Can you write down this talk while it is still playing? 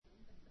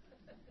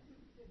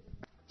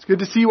It's good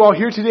to see you all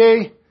here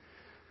today.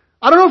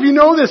 I don't know if you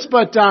know this,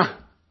 but I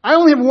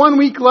only have 1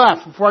 week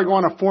left before I go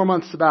on a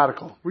 4-month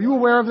sabbatical. Were you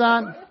aware of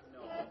that? No.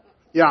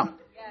 Yeah.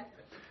 Yes,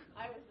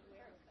 I was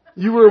aware of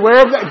that. You were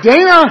aware of that?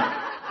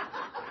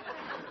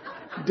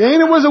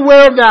 Dana was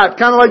aware of that.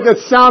 Kind of like the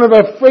sound of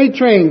a freight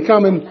train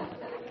coming.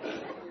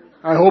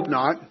 I hope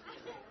not.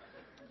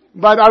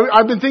 But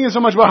I've been thinking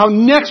so much about how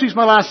next week's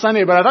my last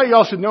Sunday, but I thought you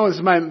all should know this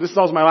is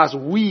also my last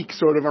week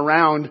sort of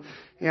around.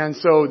 And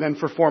so then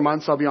for 4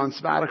 months I'll be on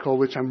sabbatical,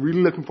 which I'm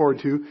really looking forward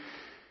to.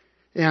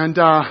 And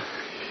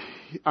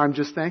I'm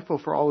just thankful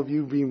for all of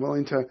you being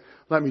willing to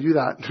let me do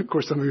that. Of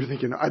course, some of you are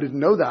thinking, I didn't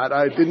know that.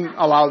 I didn't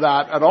allow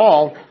that at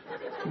all.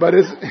 But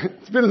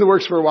it's been in the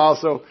works for a while,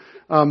 so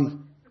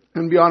I'm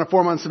going to be on a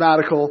 4-month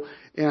sabbatical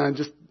and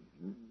just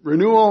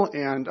renewal.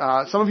 And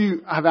some of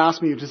you have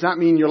asked me, does that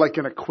mean you're like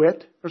going to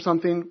quit or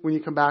something when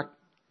you come back?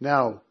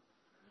 No.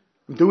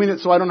 I'm doing it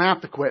so I don't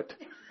have to quit.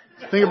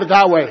 Think of it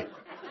that way.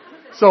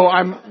 So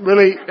I'm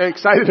really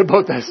excited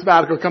about that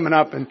sabbatical coming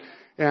up. And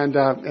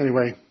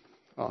anyway,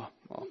 I'll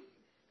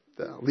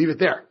leave it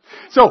there.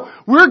 So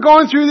we're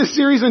going through this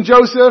series on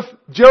Joseph.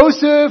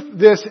 Joseph,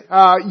 this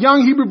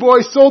young Hebrew boy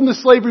sold into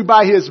slavery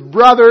by his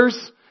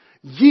brothers.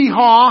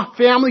 Yeehaw,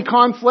 family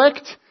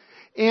conflict.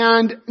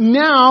 And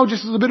now,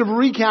 just as a bit of a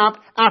recap,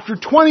 after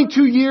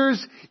 22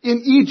 years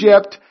in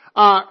Egypt,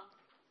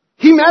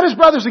 he met his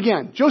brothers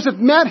again. Joseph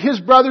met his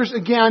brothers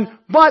again,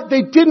 but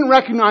they didn't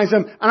recognize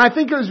him. And I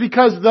think it was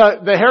because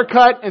the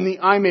haircut and the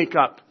eye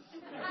makeup.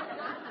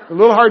 A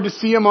little hard to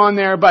see him on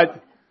there,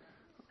 but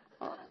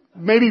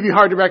maybe it'd be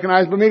hard to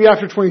recognize, but maybe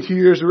after 22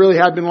 years there really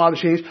had been a lot of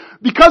change.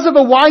 Because of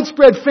a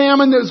widespread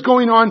famine that was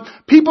going on,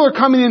 people are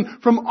coming in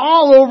from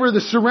all over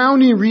the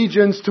surrounding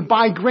regions to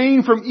buy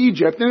grain from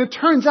Egypt. And it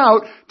turns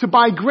out to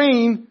buy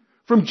grain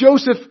from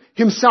Joseph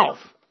himself.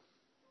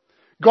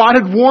 God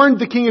had warned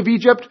the king of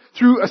Egypt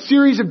through a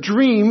series of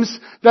dreams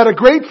that a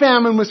great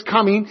famine was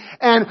coming,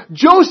 and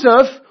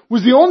Joseph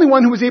was the only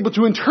one who was able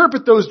to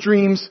interpret those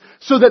dreams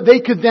so that they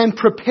could then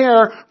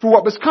prepare for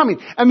what was coming.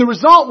 And the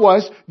result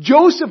was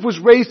Joseph was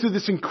raised to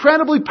this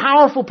incredibly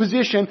powerful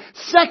position,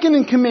 second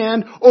in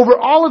command over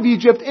all of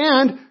Egypt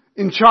and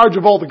in charge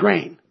of all the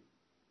grain.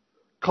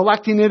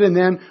 Collecting it and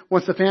then,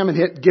 once the famine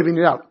hit, giving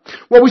it out.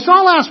 Well, we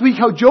saw last week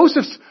how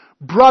Joseph's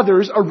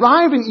brothers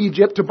arrive in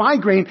Egypt to buy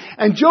grain,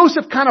 and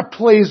Joseph kind of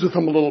plays with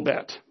them a little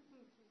bit.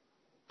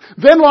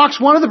 Then locks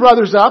one of the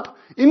brothers up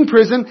in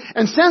prison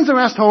and sends the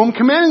rest home,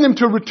 commanding them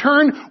to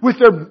return with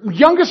their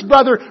youngest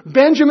brother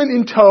Benjamin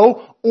in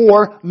tow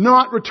or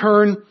not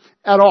return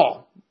at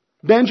all.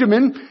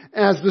 Benjamin,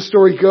 as the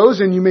story goes,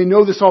 and you may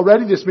know this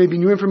already, this may be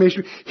new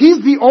information, he's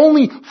the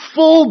only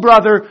full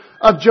brother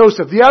of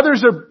Joseph. The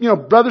others are,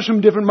 brothers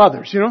from different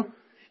mothers,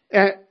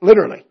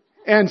 literally.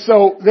 And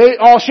so they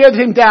all shared the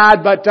same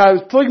dad, but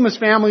polygamous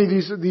family,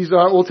 these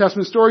Old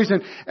Testament stories,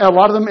 and a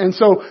lot of them, and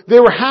so they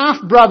were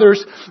half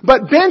brothers.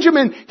 But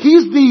Benjamin,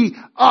 he's the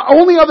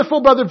only other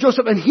full brother of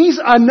Joseph, and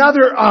he's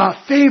another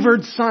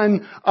favored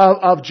son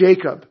of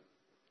Jacob,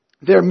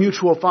 their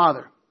mutual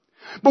father.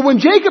 But when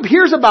Jacob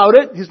hears about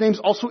it, his name's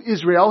also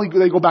Israel,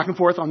 they go back and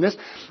forth on this.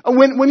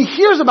 When he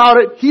hears about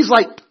it, he's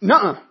like,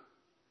 nuh-uh.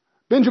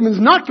 Benjamin's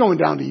not going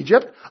down to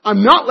Egypt.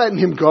 I'm not letting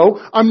him go.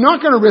 I'm not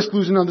going to risk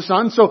losing another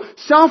son. So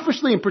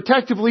selfishly and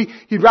protectively,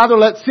 he'd rather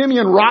let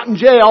Simeon rot in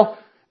jail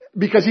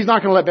because he's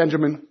not going to let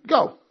Benjamin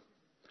go.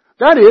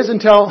 That is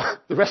until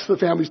the rest of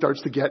the family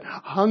starts to get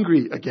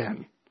hungry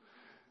again.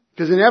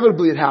 Because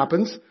inevitably it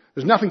happens.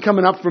 There's nothing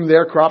coming up from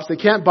their crops. They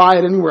can't buy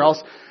it anywhere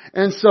else.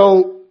 And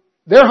so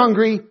they're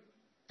hungry.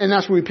 And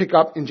that's when we pick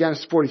up in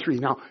Genesis 43.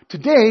 Now,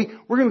 today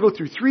we're going to go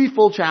through 3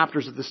 full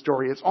chapters of this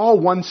story. It's all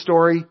one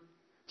story.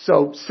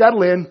 So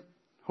settle in.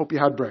 Hope you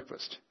had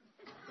breakfast.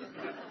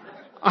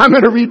 I'm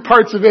going to read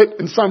parts of it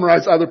and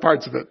summarize other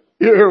parts of it.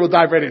 Here, we'll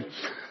dive right in.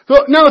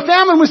 So now the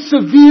famine was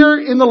severe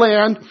in the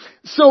land.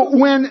 So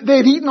when they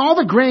had eaten all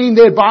the grain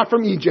they had bought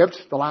from Egypt,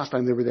 the last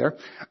time they were there,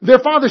 their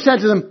father said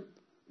to them,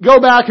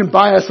 go back and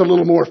buy us a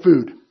little more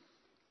food.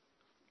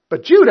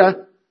 But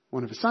Judah,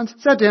 one of his sons,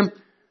 said to him,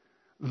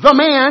 the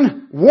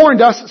man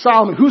warned us,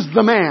 Solomon. Who's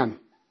the man?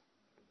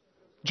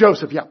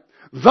 Joseph, yeah.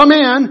 The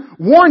man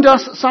warned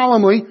us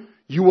solemnly,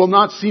 you will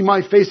not see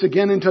my face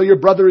again until your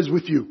brother is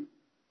with you.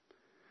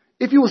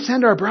 If you will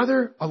send our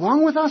brother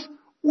along with us,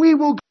 we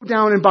will go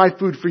down and buy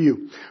food for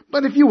you.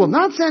 But if you will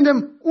not send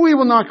him, we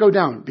will not go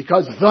down,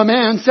 because the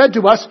man said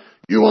to us,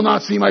 you will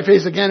not see my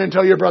face again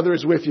until your brother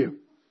is with you.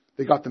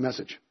 They got the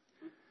message.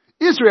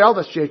 Israel,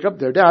 that's Jacob,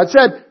 their dad,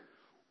 said,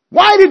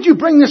 why did you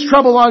bring this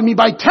trouble on me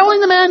by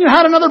telling the man you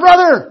had another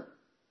brother?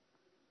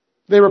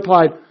 They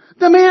replied,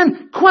 the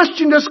man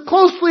questioned us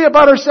closely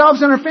about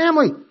ourselves and our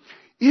family.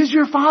 Is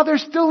your father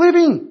still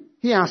living?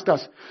 He asked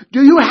us.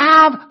 Do you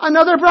have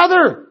another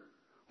brother?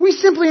 We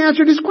simply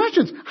answered his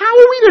questions. How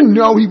are we to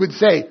know, he would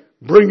say,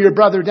 bring your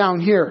brother down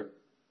here?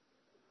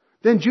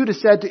 Then Judah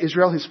said to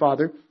Israel, his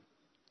father,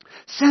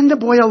 send a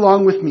boy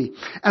along with me,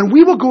 and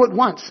we will go at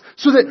once,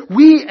 so that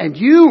we and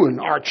you and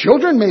our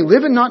children may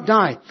live and not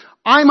die.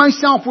 I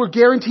myself will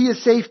guarantee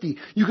his safety.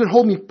 You can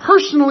hold me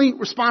personally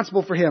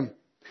responsible for him.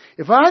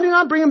 If I do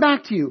not bring him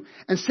back to you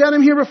and set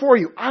him here before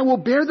you, I will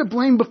bear the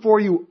blame before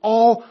you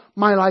all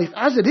my life.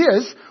 As it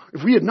is,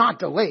 if we had not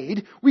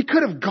delayed, we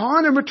could have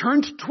gone and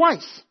returned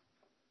twice.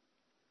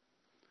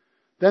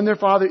 Then their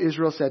father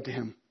Israel said to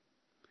him,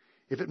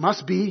 if it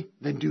must be,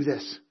 then do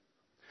this.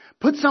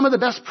 Put some of the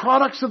best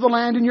products of the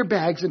land in your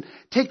bags and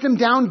take them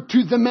down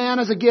to the man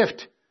as a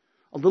gift.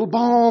 A little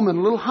balm and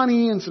a little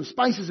honey and some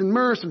spices and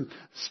myrrh, some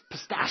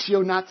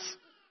pistachio nuts.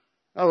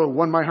 Oh,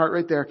 won my heart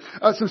right there.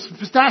 Some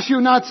pistachio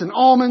nuts and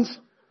almonds.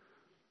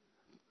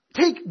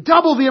 Take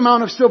double the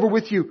amount of silver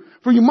with you,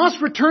 for you must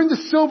return the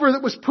silver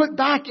that was put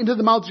back into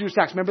the mouths of your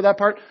sacks. Remember that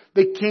part?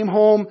 They came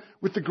home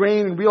with the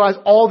grain and realized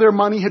all their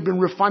money had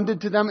been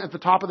refunded to them at the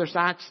top of their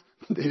sacks.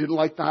 They didn't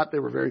like that. They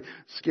were very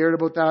scared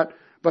about that.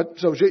 But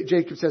so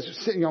Jacob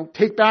says,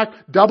 take back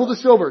double the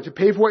silver to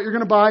pay for what you're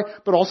going to buy,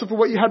 but also for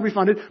what you had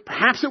refunded.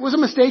 Perhaps it was a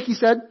mistake, he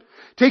said.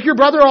 Take your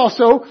brother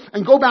also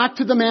and go back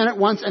to the man at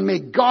once, and may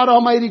God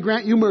Almighty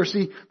grant you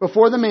mercy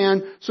before the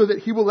man, so that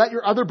he will let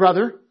your other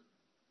brother,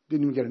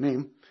 didn't even get a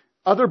name,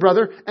 other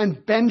brother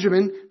and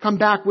Benjamin come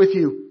back with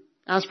you.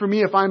 As for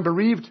me, if I'm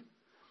bereaved,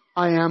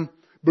 I am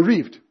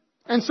bereaved.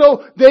 And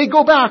so they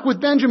go back with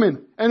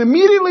Benjamin, and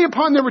immediately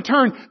upon their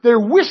return, they're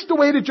whisked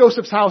away to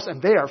Joseph's house,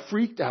 and they are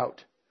freaked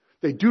out.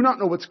 They do not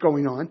know what's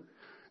going on.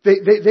 They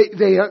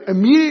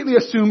immediately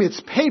assume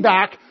it's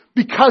payback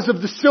because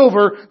of the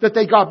silver that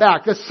they got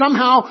back. That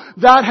somehow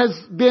that has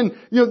been,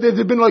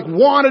 they've been like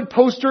wanted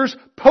posters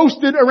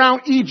posted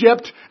around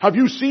Egypt. Have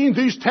you seen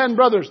these 10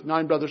 brothers?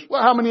 9 brothers.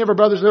 Well, how many ever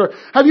brothers there are?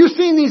 Have you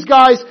seen these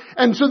guys?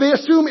 And so they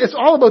assume it's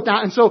all about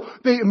that. And so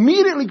they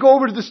immediately go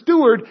over to the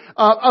steward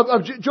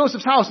of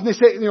Joseph's house, and they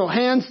say,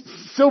 hands,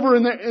 silver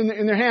in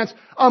their hands.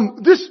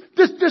 This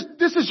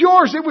is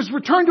yours. It was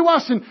returned to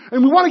us, and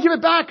we want to give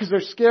it back, because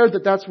they're scared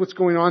that that's what's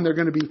going on. They're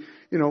going to be,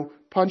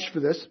 punched for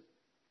this.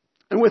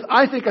 And with,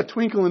 I think, a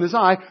twinkle in his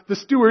eye, the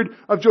steward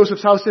of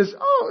Joseph's house says,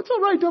 oh, it's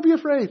all right, don't be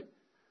afraid.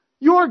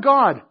 Your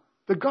God,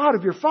 the God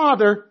of your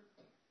father,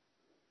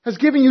 has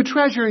given you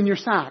treasure in your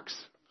sacks.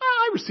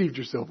 I received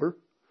your silver.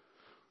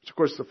 Which, of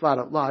course, is a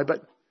flat-out lie,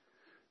 but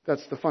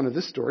that's the fun of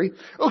this story.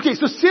 Okay,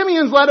 so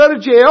Simeon's let out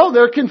of jail.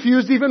 They're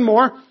confused even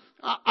more.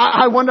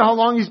 I wonder how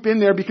long he's been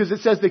there, because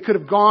it says they could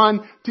have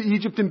gone to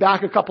Egypt and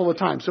back a couple of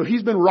times. So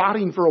he's been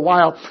rotting for a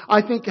while.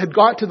 I think had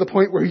got to the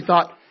point where he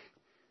thought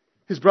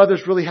his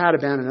brothers really had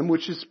abandoned him,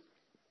 which is,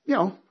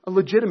 a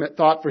legitimate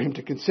thought for him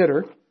to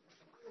consider.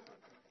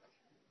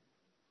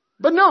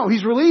 But no,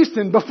 he's released,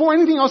 and before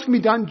anything else can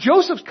be done,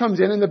 Joseph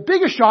comes in, and the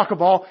biggest shock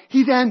of all,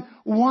 he then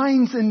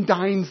wines and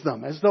dines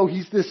them as though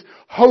he's this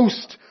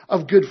host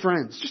of good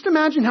friends. Just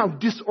imagine how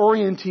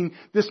disorienting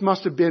this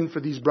must have been for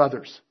these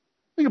brothers.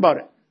 Think about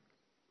it.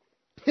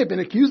 They've been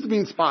accused of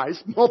being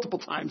spies multiple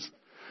times.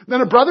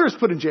 Then a brother is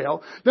put in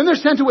jail. Then they're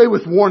sent away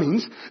with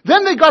warnings.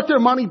 Then they got their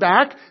money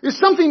back. There's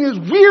something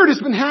as weird has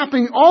been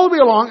happening all the way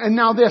along, and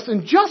now this.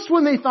 And just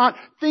when they thought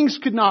things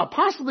could not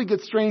possibly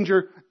get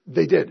stranger,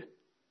 they did.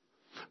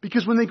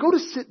 Because when they go to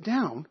sit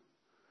down,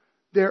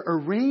 they're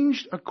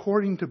arranged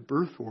according to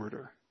birth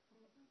order.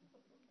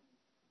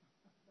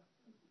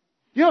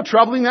 You know how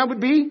troubling that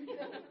would be?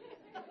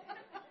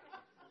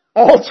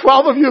 All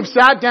 12 of you have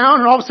sat down,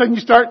 and all of a sudden you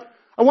start,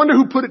 I wonder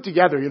who put it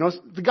together.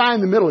 The guy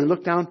in the middle, he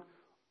looked down.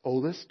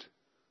 Oldest,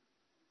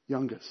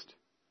 youngest,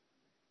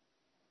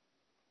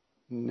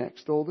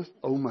 next oldest.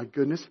 Oh my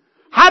goodness.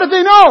 How did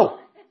they know?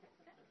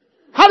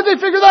 How did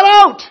they figure that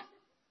out?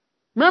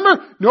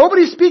 Remember,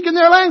 nobody's speaking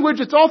their language.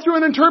 It's all through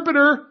an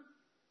interpreter.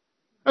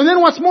 And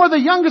then what's more, the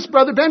youngest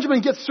brother,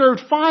 Benjamin, gets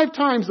served 5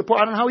 times the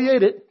portion. I don't know how he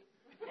ate it.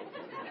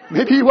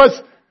 Maybe he was,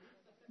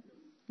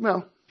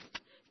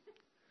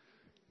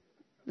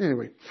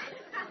 anyway.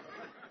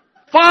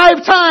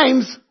 5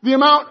 times the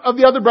amount of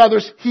the other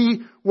brothers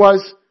he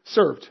was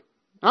served.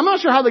 I'm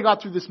not sure how they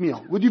got through this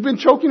meal. Would you have been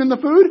choking in the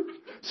food?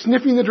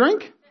 Sniffing the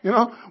drink?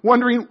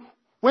 Wondering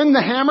when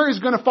the hammer is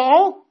going to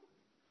fall?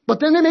 But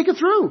then they make it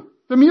through.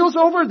 The meal's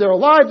over. They're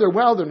alive. They're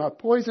well. They're not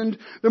poisoned.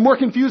 They're more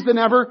confused than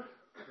ever.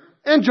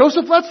 And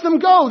Joseph lets them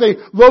go. They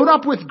load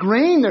up with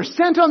grain. They're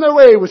sent on their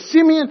way with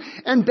Simeon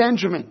and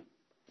Benjamin.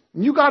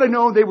 And you got to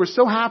know they were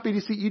so happy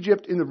to see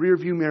Egypt in the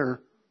rearview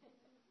mirror.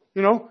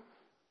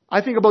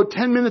 I think about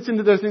 10 minutes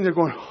into their thing, they're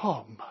going,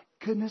 oh my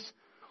goodness,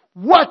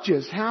 what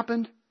just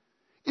happened?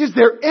 Is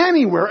there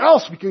anywhere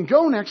else we can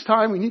go next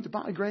time we need to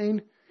buy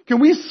grain? Can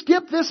we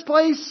skip this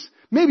place?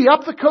 Maybe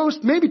up the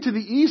coast, maybe to the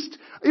east.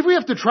 If we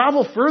have to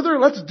travel further,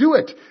 let's do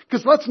it.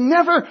 Because let's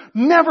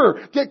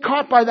never get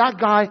caught by that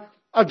guy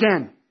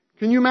again.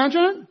 Can you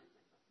imagine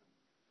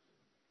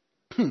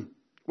it?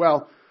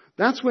 Well,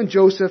 that's when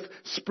Joseph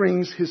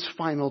springs his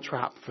final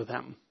trap for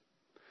them.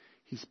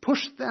 He's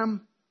pushed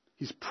them.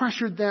 He's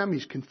pressured them.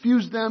 He's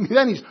confused them.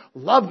 Then he's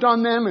loved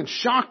on them and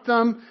shocked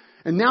them.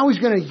 And now he's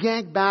going to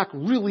yank back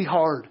really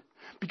hard.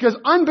 Because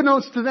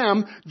unbeknownst to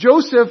them,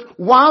 Joseph,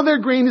 while their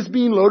grain is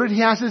being loaded, he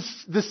has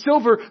the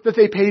silver that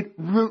they paid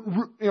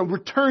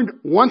returned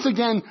once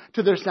again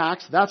to their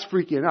sacks. That's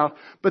freaky enough.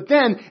 But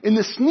then, in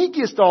the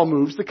sneakiest all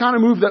moves, the kind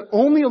of move that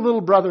only a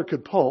little brother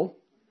could pull,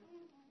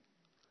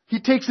 he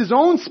takes his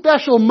own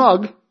special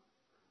mug,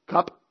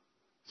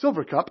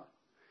 silver cup,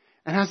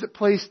 and has it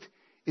placed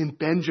in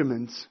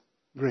Benjamin's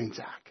grain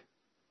sack.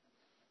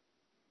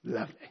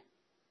 Lovely.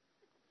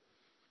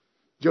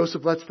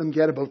 Joseph lets them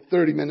get about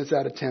 30 minutes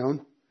out of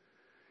town.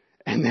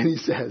 And then he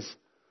says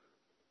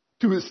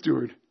to his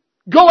steward,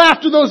 "Go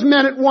after those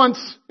men at once.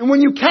 And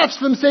when you catch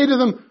them, say to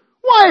them,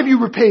 'Why have you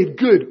repaid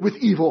good with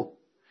evil?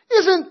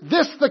 Isn't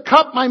this the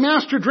cup my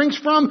master drinks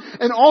from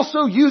and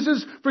also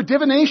uses for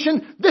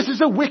divination? This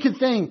is a wicked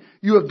thing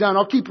you have done.'"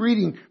 I'll keep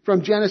reading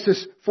from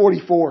Genesis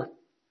 44.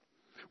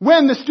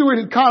 When the steward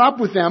had caught up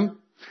with them,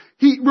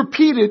 he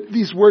repeated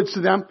these words to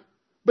them.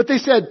 But they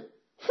said,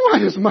 "Why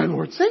does my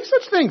Lord say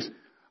such things?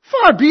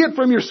 Far be it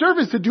from your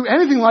servants to do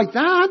anything like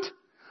that.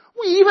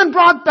 We even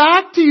brought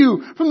back to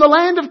you from the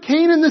land of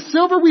Canaan the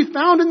silver we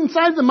found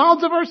inside the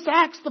mouths of our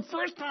sacks the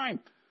first time.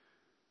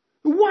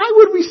 Why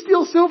would we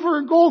steal silver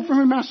or gold from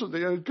your master?"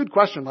 Good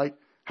question, like,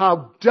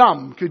 how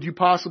dumb could you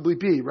possibly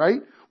be,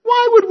 right?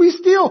 Why would we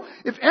steal?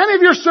 If any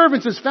of your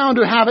servants is found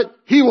to have it,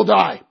 he will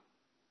die.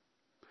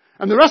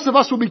 And the rest of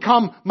us will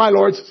become my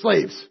Lord's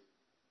slaves.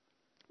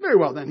 "Very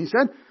well then," he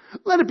said.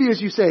 "Let it be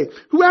as you say.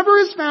 Whoever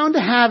is found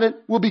to have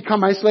it will become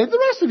my slave.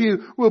 The rest of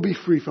you will be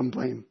free from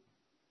blame."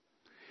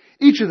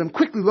 Each of them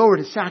quickly lowered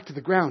his sack to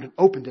the ground and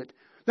opened it.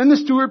 Then the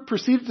steward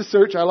proceeded to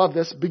search, I love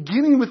this,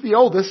 beginning with the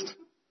oldest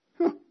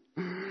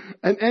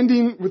and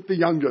ending with the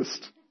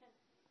youngest.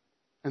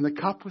 And the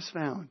cup was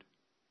found,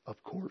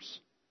 of course,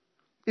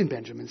 in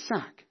Benjamin's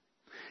sack.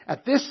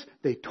 At this,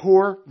 they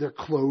tore their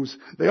clothes.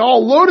 They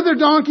all loaded their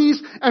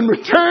donkeys and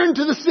returned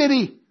to the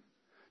city.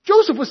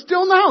 Joseph was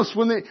still in the house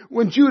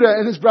when Judah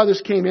and his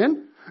brothers came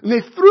in, and they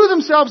threw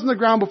themselves on the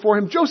ground before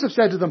him. Joseph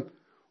said to them,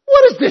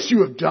 "What is this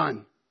you have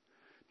done?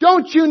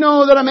 Don't you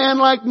know that a man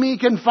like me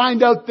can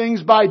find out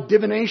things by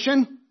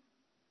divination?"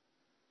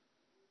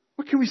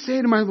 "What can we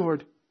say to my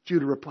lord?"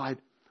 Judah replied.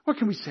 "What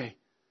can we say?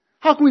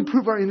 How can we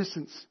prove our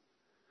innocence?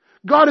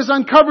 God has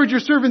uncovered your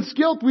servant's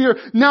guilt. We are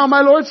now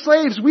my lord's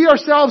slaves, we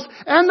ourselves,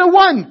 and the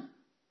one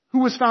who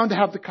was found to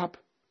have the cup."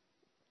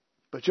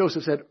 But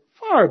Joseph said,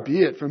 "Far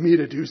be it from me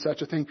to do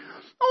such a thing.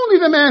 Only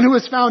the man who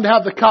is found to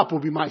have the cup will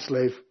be my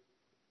slave.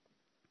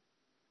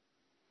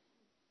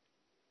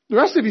 The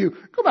rest of you,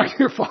 go back to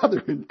your father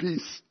in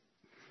peace."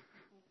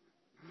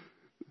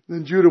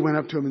 Then Judah went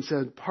up to him and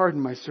said,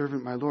 "Pardon my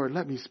servant, my lord.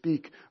 Let me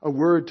speak a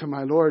word to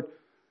my lord.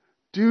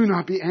 Do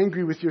not be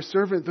angry with your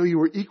servant, though you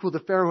were equal to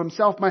Pharaoh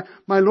himself.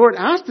 My lord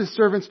asked his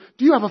servants,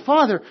 'Do you have a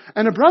father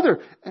and a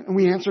brother?' And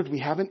we answered, 'We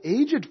have an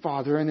aged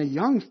father and the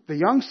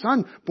young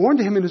son born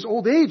to him in his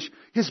old age.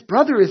 His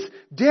brother is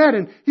dead,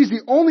 and he's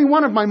the only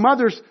one of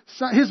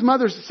his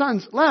mother's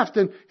sons left,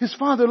 and his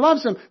father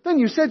loves him. Then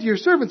you said to your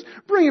servants,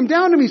 'Bring him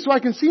down to me so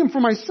I can see him for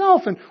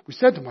myself.' And we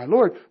said to my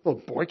lord, 'The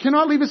boy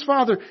cannot leave his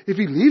father. If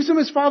he leaves him,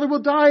 his father will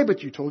die.'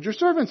 But you told your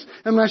servants,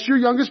 'Unless your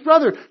youngest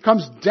brother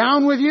comes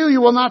down with you, you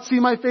will not see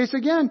my face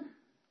again.'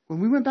 When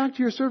we went back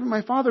to your servant,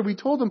 my father, we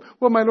told him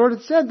what my lord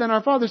had said. Then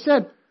our father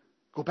said,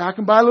 'Go back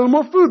and buy a little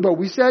more food.' But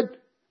we said,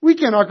 'We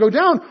cannot go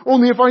down.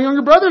 Only if our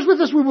younger brother is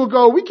with us, we will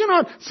go. We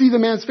cannot see the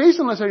man's face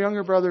unless our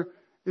younger brother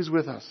is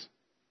with us.'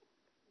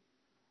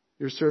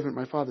 Your servant,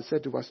 my father,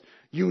 said to us,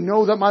 'You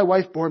know that my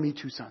wife bore me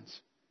 2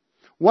 sons.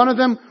 One of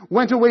them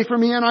went away from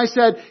me, and I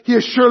said, he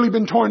has surely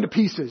been torn to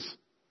pieces.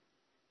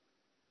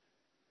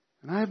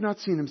 And I have not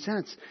seen him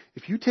since.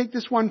 If you take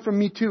this one from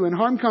me too, and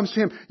harm comes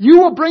to him, you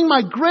will bring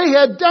my gray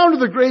head down to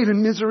the grave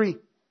in misery.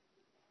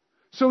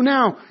 So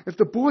now, if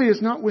the boy is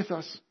not with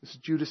us,'" this is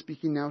Judah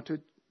speaking now to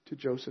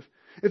Joseph,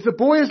 "if the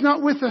boy is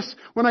not with us,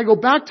 when I go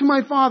back to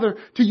my father,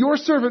 to your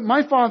servant,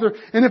 my father,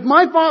 and if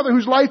my father,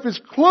 whose life is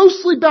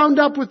closely bound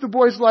up with the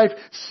boy's life,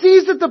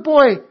 sees that the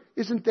boy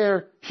isn't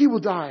there, he will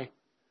die.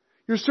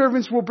 Your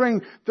servants will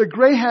bring the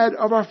gray head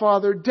of our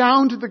father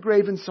down to the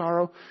grave in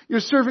sorrow. Your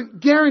servant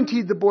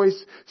guaranteed the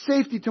boy's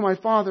safety to my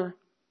father.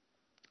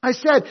 I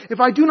said, if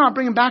I do not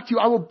bring him back to you,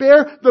 I will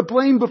bear the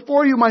blame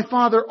before you, my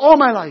father, all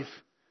my life.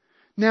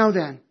 Now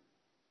then,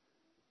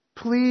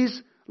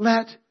 please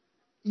let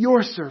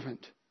your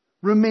servant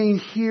remain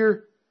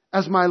here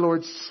as my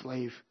Lord's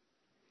slave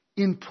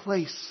in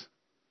place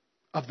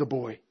of the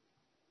boy,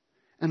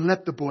 and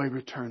let the boy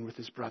return with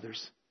his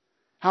brothers.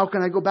 How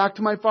can I go back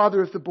to my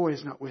father if the boy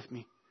is not with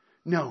me?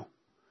 No,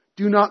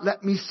 do not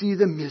let me see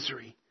the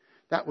misery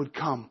that would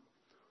come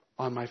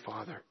on my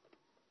father."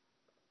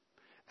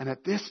 And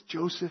at this,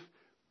 Joseph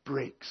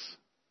breaks.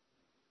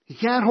 He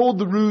can't hold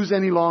the ruse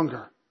any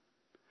longer.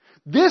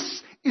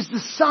 This is the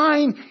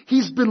sign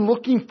he's been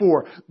looking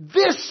for.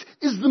 This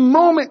is the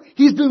moment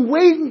he's been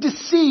waiting to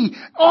see.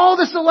 All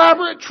this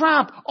elaborate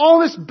trap, all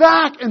this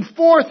back and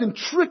forth and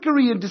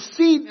trickery and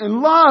deceit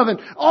and love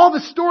and all the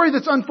story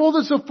that's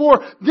unfolded so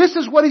far. This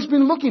is what he's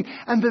been looking.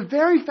 And the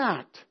very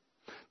fact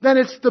that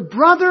it's the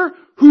brother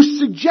who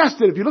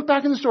suggested, if you look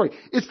back in the story,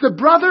 it's the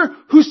brother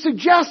who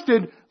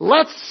suggested,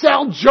 let's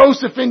sell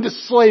Joseph into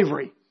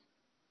slavery.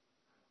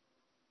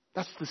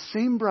 That's the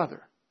same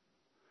brother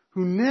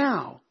who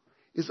now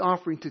is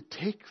offering to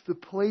take the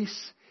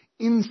place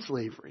in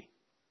slavery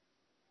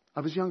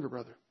of his younger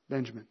brother,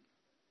 Benjamin.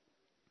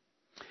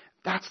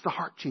 That's the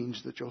heart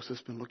change that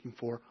Joseph's been looking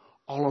for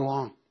all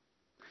along.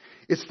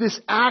 It's this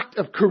act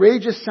of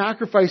courageous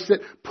sacrifice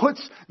that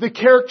puts the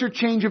character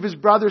change of his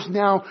brothers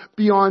now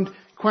beyond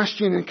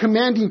question. And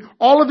commanding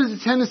all of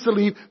his attendants to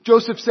leave,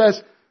 Joseph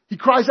says, he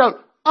cries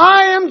out,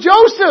 "I am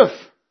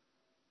Joseph!"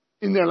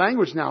 In their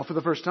language now for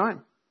the first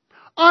time.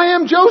 "I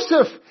am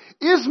Joseph!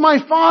 Is my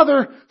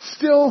father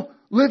still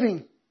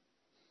living?"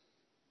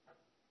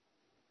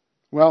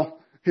 Well,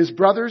 his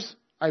brothers,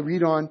 I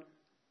read on,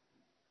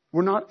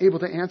 were not able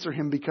to answer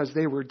him because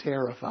they were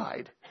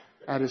terrified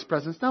at his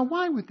presence. Now,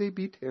 why would they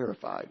be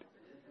terrified?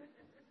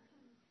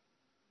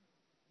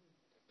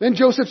 Then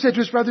Joseph said to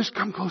his brothers,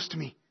 "Come close to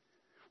me."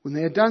 When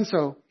they had done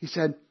so, he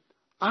said,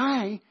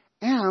 "I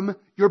am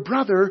your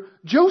brother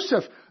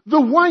Joseph, the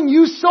one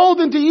you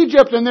sold into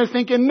Egypt." And they're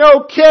thinking,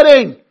 "No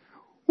kidding.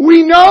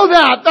 We know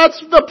that. That's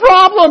the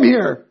problem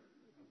here."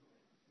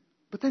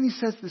 But then he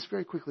says this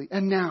very quickly.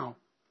 "And now,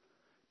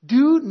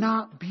 do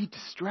not be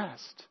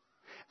distressed.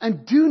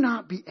 And do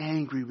not be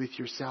angry with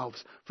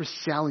yourselves for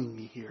selling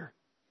me here.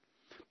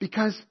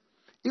 Because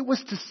it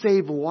was to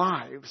save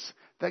lives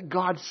that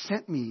God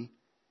sent me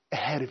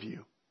ahead of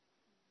you.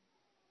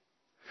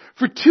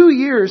 For 2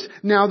 years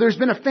now there's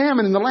been a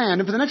famine in the land,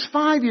 and for the next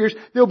 5 years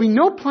there will be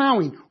no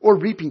plowing or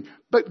reaping.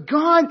 But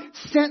God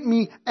sent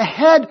me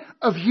ahead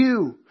of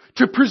you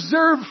to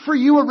preserve for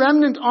you a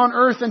remnant on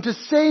earth and to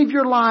save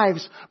your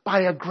lives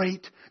by a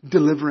great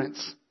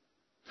deliverance.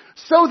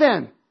 So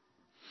then,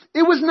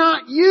 it was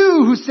not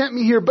you who sent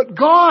me here, but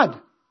God.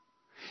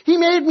 He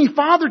made me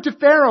father to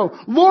Pharaoh,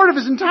 lord of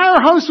his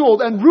entire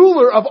household, and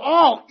ruler of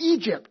all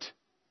Egypt.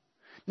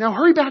 Now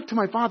hurry back to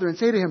my father and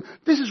say to him,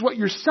 'This is what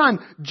your son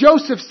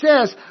Joseph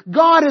says.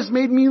 God has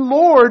made me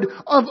lord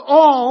of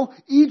all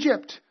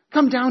Egypt.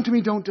 Come down to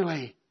me, don't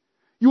delay.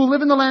 You will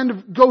live in the land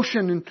of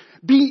Goshen and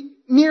be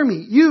near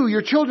me. You,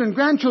 your children,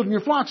 grandchildren,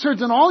 your flocks,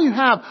 herds, and all you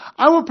have.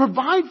 I will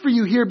provide for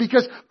you here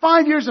because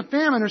 5 years of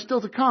famine are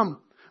still to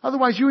come.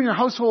 Otherwise you and your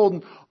household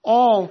and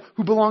all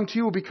who belong to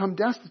you will become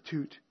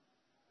destitute.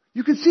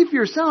 You can see for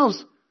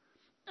yourselves,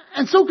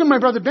 and so can my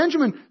brother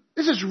Benjamin.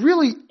 This is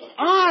really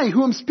I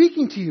who am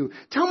speaking to you.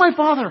 Tell my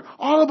father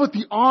all about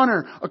the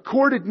honor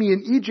accorded me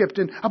in Egypt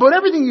and about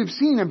everything you've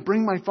seen, and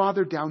bring my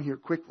father down here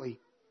quickly.'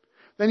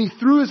 Then he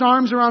threw his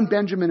arms around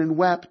Benjamin and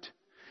wept.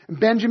 And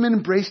Benjamin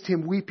embraced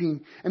him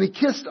weeping, and he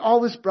kissed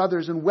all his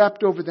brothers and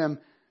wept over them.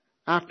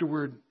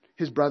 Afterward,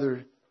 his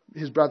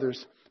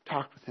brothers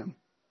talked with him.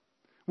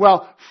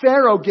 Well,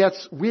 Pharaoh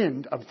gets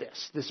wind of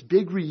this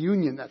big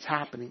reunion that's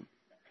happening.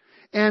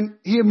 And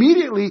he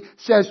immediately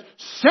says,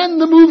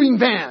 'Send the moving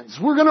vans.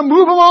 We're going to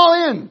move them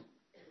all in.'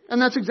 And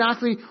that's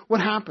exactly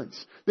what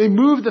happens. They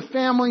move the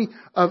family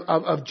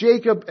of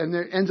Jacob, and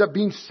there ends up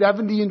being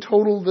 70 in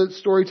total, the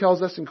story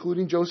tells us,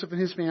 including Joseph and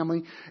his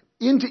family,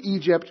 into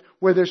Egypt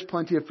where there's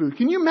plenty of food.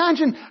 Can you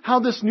imagine how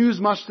this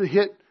news must have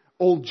hit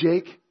old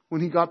Jake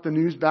when he got the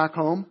news back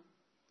home?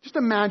 Just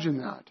imagine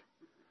that.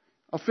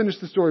 I'll finish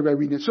the story by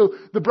reading it. So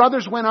the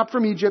brothers went up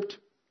from Egypt,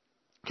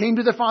 came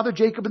to their father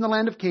Jacob in the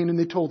land of Canaan.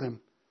 They told him,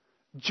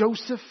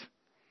 'Joseph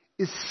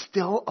is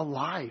still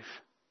alive.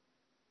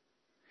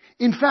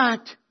 In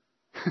fact,'"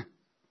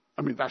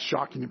 I mean, that's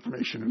shocking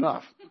information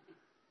enough.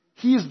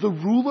 "He is the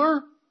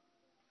ruler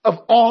of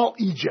all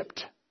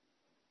Egypt."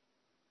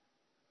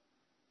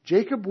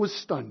 Jacob was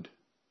stunned.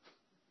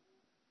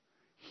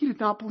 He did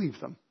not believe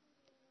them.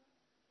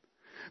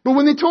 But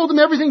when they told him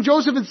everything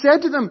Joseph had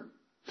said to them,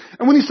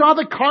 and when he saw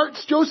the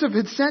carts Joseph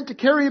had sent to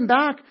carry him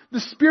back, the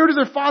spirit of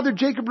their father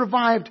Jacob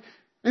revived.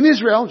 And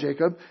Israel,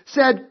 Jacob,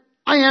 said,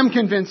 "I am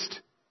convinced.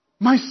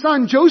 My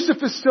son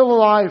Joseph is still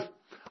alive.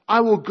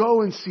 I will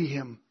go and see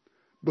him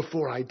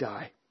before I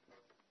die."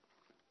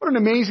 What an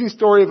amazing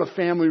story of a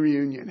family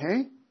reunion,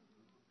 hey?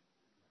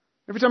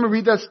 Every time I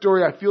read that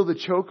story, I feel the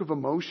choke of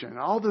emotion.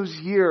 All those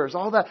years,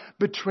 all that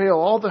betrayal,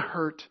 all the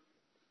hurt.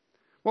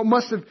 What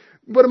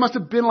it must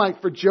have been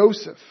like for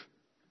Joseph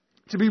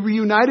to be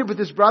reunited with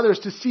his brothers,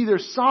 to see their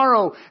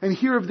sorrow and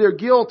hear of their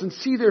guilt and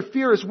see their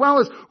fear, as well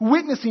as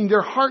witnessing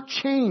their heart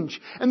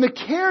change and the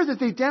care that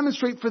they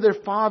demonstrate for their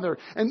father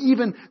and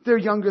even their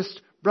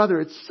youngest brother.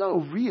 It's so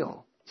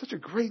real. Such a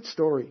great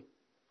story.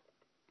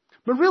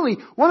 But really,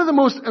 one of the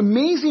most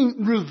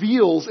amazing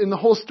reveals in the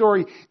whole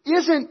story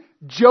isn't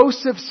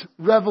Joseph's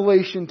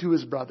revelation to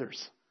his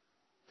brothers.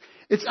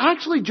 It's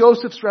actually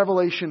Joseph's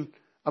revelation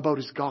about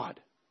his God.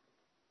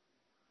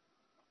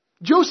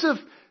 Joseph,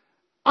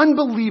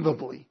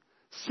 unbelievably,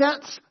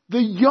 sets the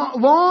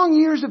long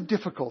years of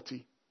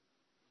difficulty,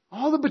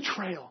 all the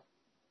betrayal,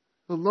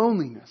 the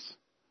loneliness,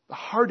 the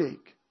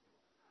heartache,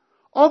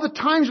 all the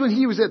times when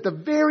he was at the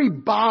very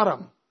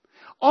bottom,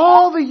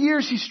 all the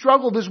years he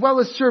struggled as well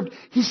as served,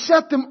 he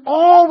set them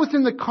all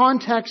within the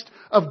context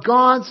of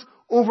God's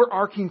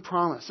overarching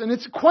promise. And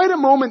it's quite a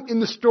moment in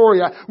the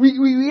story.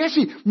 We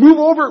actually move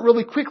over it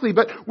really quickly,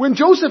 but when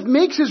Joseph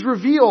makes his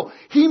reveal,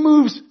 he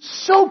moves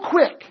so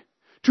quick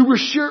to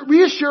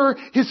reassure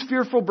his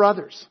fearful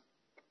brothers.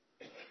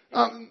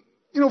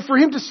 For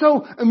him to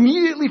so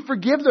immediately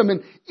forgive them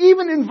and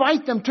even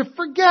invite them to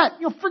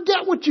forget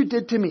what you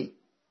did to me.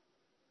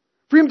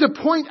 For him to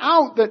point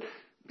out that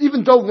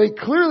even though they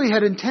clearly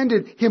had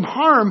intended him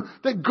harm,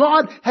 that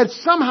God had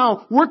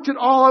somehow worked it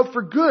all out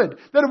for good.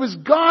 That it was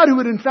God who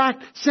had in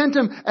fact sent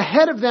him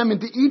ahead of them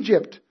into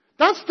Egypt.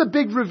 That's the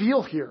big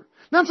reveal here.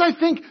 That's, I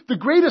think, the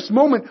greatest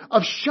moment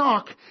of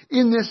shock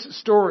in this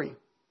story.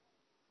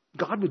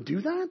 God would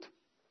do that?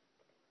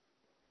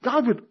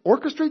 God would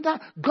orchestrate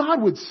that?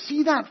 God would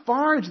see that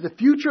far into the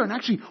future and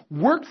actually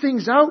work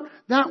things out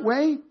that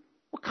way?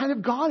 What kind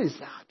of God is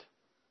that?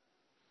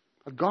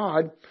 A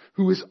God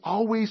who is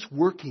always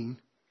working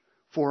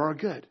for our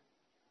good.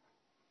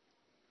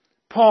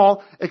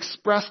 Paul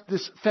expressed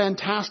this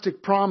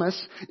fantastic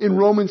promise in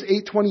Romans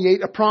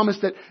 8:28, a promise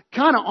that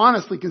kind of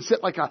honestly can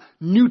sit like a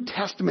New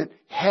Testament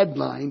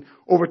headline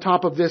over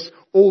top of this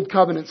Old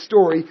Covenant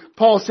story.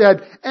 Paul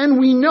said, "And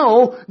we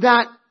know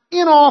that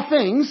in all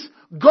things,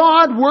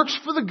 God works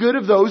for the good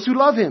of those who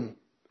love Him,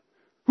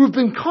 who have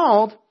been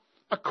called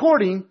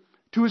according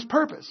to His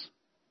purpose."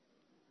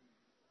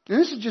 And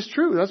this is just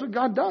true. That's what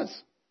God does.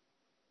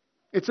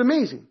 It's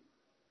amazing.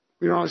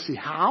 We don't always see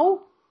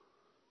how.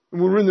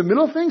 And when we're in the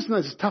middle of things,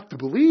 sometimes it's tough to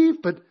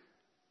believe. But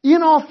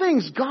in all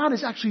things, God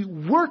is actually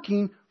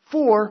working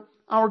for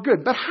our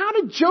good. But how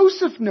did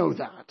Joseph know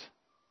that?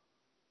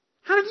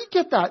 How did he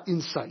get that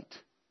insight?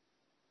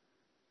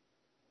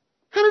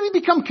 How did he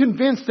become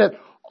convinced that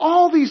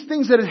all these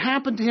things that had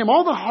happened to him,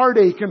 all the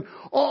heartache and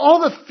all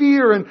the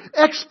fear and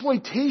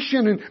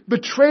exploitation and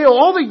betrayal,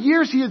 all the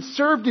years he had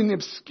served in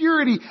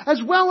obscurity,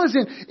 as well as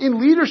in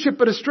leadership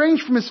but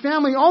estranged from his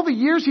family, all the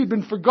years he'd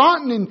been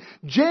forgotten in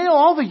jail,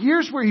 all the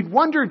years where he'd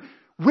wondered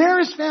where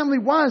his family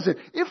was, and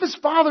if his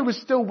father was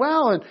still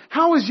well, and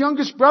how his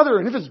youngest brother,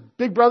 and if his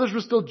big brothers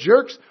were still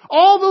jerks,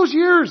 all those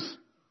years.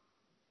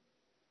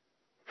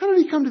 How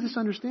did he come to this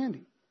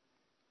understanding?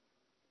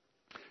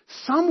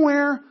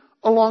 Somewhere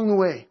along the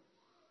way.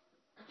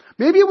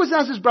 Maybe it was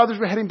as his brothers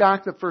were heading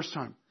back the first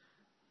time.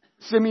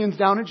 Simeon's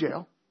down in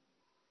jail.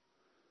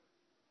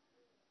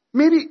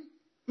 Maybe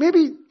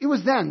it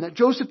was then that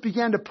Joseph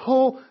began to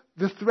pull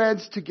the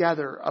threads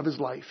together of his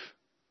life.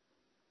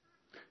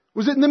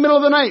 Was it in the middle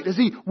of the night as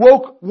he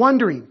woke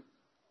wondering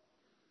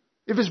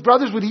if his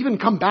brothers would even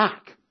come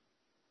back?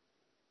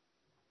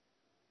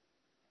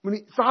 When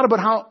he thought about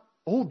how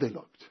old they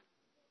looked.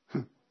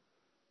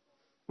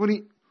 When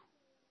he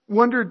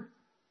wondered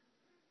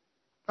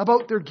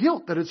about their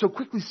guilt that had so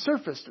quickly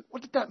surfaced.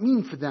 What did that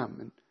mean for them?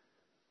 And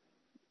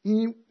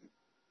he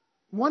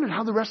wondered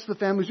how the rest of the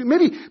family was doing.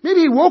 Maybe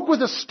he woke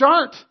with a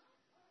start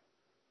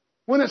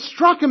when it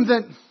struck him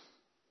that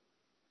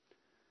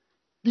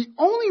the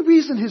only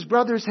reason his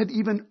brothers had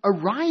even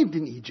arrived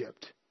in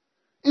Egypt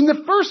in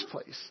the first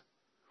place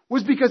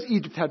was because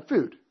Egypt had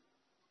food.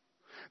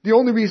 The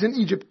only reason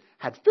Egypt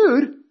had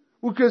food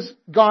was because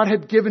God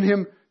had given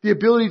him the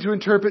ability to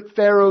interpret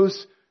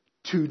Pharaoh's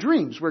 2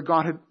 dreams, where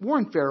God had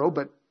warned Pharaoh,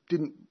 but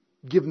didn't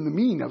give him the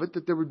meaning of it,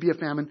 that there would be a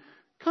famine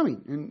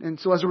coming. And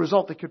so as a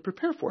result, they could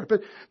prepare for it.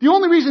 But the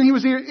only reason he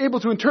was able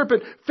to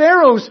interpret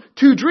Pharaoh's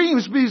 2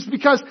 dreams was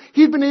because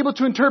he'd been able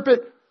to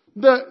interpret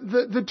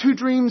the 2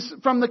 dreams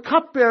from the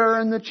cupbearer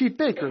and the chief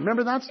baker.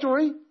 Remember that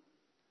story?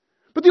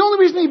 But the only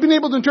reason he'd been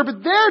able to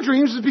interpret their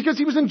dreams is because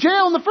he was in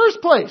jail in the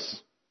first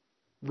place.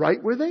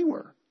 Right where they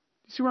were.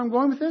 You see where I'm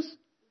going with this?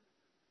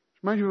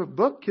 Reminds you of a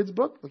book, kid's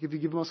book? Like if you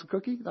give them a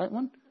cookie, that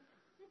one?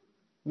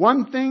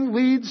 One thing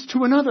leads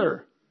to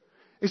another.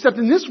 Except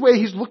in this way,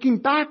 he's looking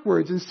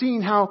backwards and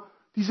seeing how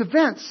these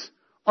events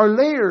are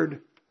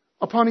layered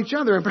upon each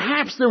other. And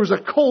perhaps there was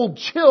a cold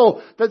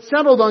chill that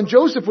settled on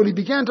Joseph when he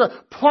began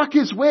to pluck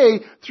his way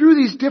through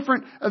these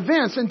different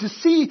events and to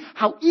see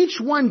how each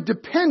one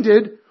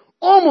depended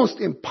almost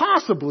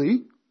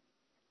impossibly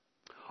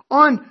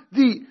on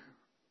the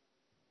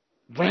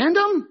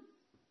random,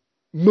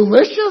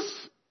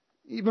 malicious,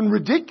 even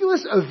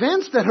ridiculous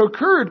events that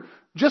occurred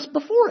just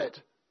before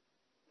it.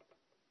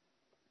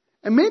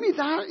 And maybe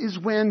that is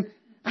when,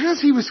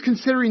 as he was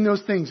considering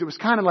those things, it was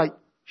kind of like,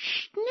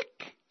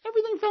 schnick,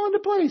 everything fell into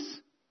place.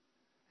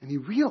 And he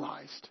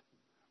realized,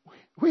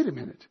 wait a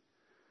minute.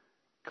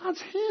 God's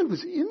hand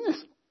was in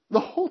this the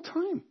whole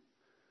time.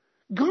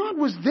 God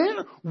was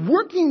there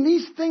working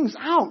these things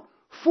out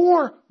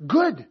for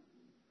good.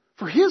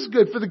 For his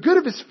good, for the good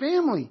of his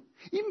family.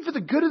 Even for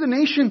the good of the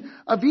nation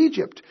of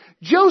Egypt.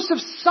 Joseph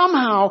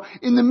somehow,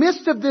 in the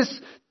midst of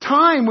this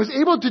time, was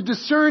able to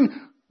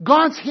discern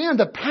God's hand,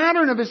 the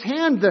pattern of his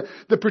hand,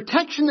 the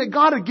protection that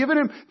God had given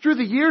him through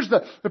the years,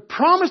 the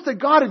promise that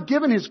God had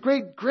given his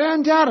great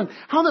granddad, and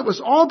how that was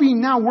all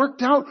being now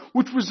worked out,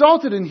 which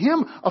resulted in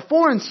him, a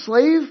foreign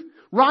slave,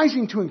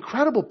 rising to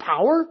incredible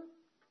power.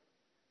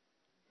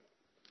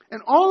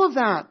 And all of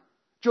that,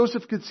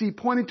 Joseph could see,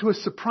 pointed to a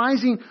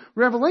surprising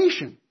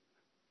revelation.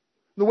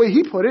 The way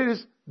he put it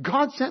is,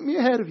 God sent me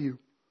ahead of you.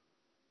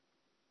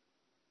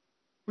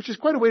 Which is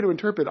quite a way to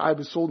interpret, I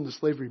was sold into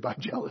slavery by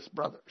jealous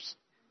brothers.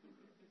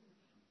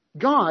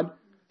 God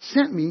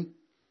sent me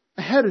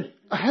ahead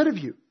of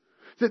you.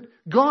 that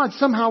God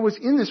somehow was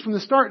in this from the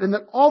start, and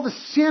that all the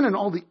sin and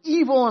all the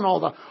evil and all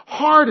the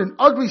hard and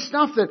ugly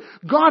stuff, that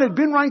God had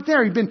been right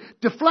there. He'd been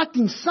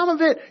deflecting some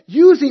of it,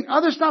 using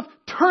other stuff,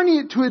 turning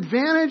it to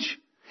advantage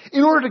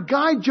in order to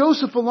guide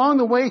Joseph along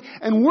the way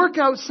and work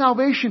out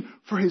salvation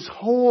for his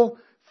whole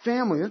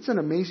family. That's an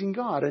amazing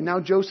God. And now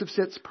Joseph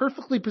sits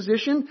perfectly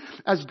positioned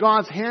as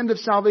God's hand of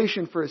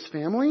salvation for his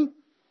family,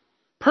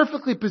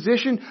 perfectly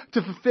positioned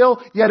to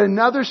fulfill yet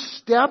another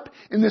step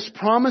in this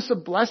promise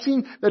of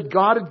blessing that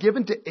God had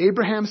given to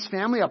Abraham's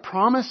family, a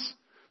promise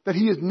that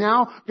he is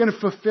now going to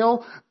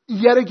fulfill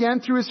yet again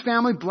through his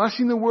family,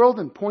 blessing the world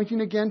and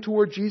pointing again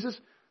toward Jesus.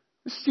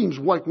 This seems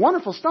like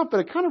wonderful stuff, but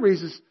it kind of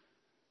raises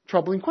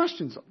troubling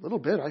questions a little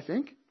bit, I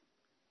think.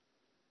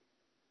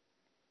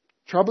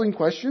 Troubling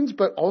questions,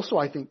 but also,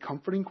 I think,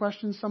 comforting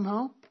questions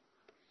somehow.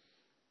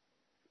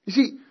 You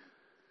see,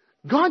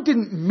 God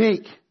didn't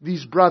make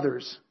these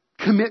brothers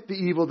commit the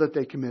evil that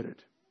they committed.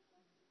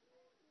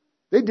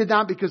 They did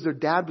that because their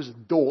dad was a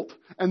dolt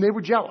and they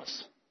were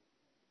jealous.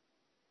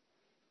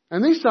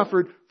 And they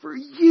suffered for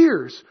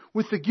years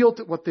with the guilt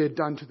at what they had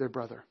done to their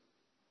brother,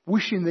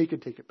 wishing they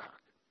could take it back.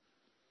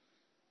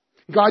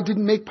 God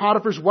didn't make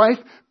Potiphar's wife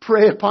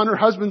prey upon her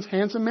husband's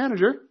handsome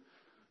manager.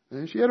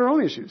 And she had her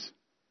own issues.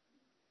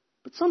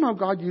 But somehow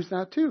God used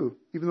that too,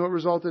 even though it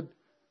resulted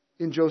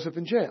in Joseph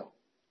in jail.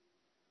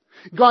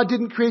 God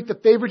didn't create the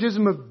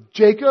favoritism of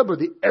Jacob or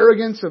the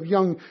arrogance of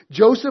young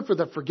Joseph or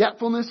the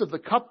forgetfulness of the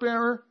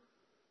cupbearer.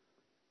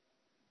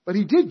 But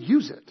He did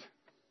use it.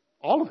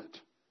 All of it.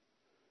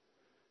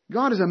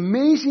 God is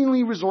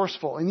amazingly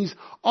resourceful and He's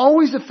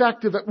always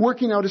effective at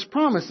working out His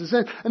promises.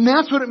 And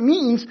that's what it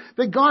means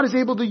that God is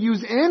able to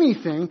use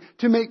anything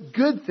to make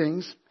good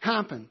things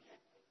happen.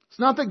 It's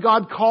not that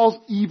God calls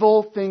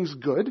evil things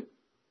good.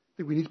 I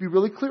think we need to be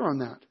really clear on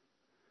that.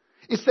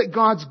 It's that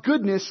God's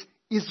goodness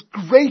is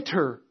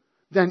greater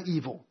than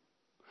evil.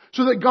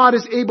 So that God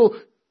is able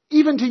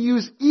even to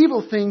use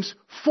evil things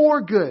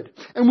for good.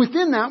 And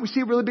within that, we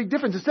see a really big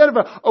difference. Instead of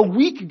a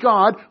weak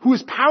God who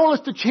is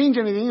powerless to change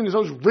anything and is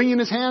always wringing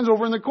his hands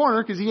over in the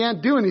corner because he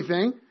can't do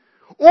anything,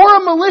 or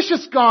a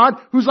malicious God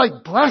who's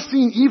like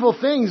blessing evil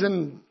things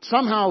and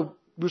somehow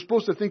we're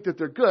supposed to think that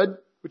they're good,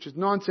 which is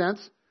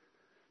nonsense.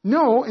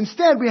 No,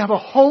 instead we have a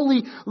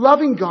holy,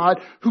 loving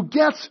God who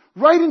gets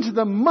right into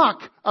the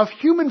muck of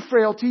human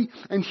frailty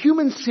and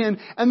human sin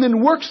and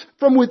then works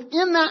from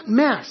within that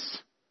mess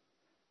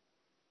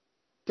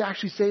to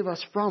actually save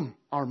us from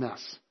our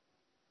mess.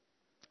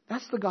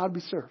 That's the God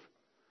we serve.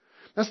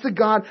 That's the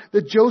God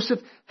that Joseph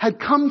had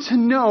come to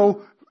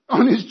know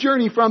on his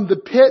journey from the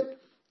pit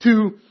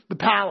to the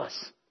palace.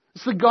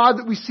 It's the God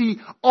that we see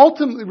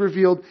ultimately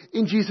revealed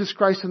in Jesus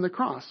Christ on the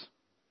cross.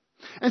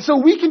 And so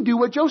we can do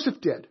what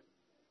Joseph did.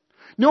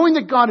 Knowing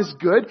that God is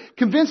good,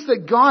 convinced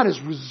that God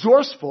is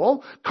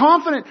resourceful,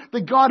 confident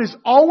that God is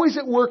always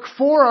at work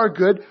for our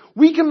good,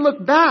 we can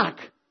look back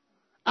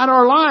at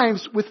our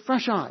lives with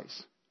fresh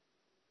eyes.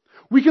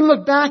 We can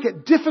look back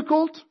at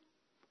difficult,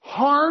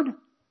 hard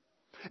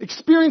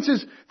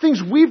experiences,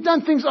 things we've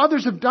done, things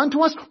others have done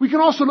to us. We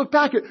can also look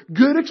back at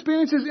good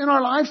experiences in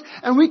our lives,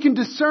 and we can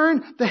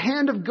discern the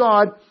hand of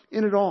God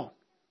in it all.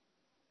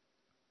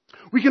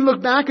 We can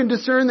look back and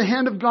discern the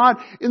hand of God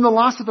in the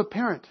loss of a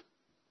parent.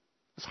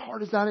 As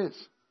hard as that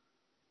is.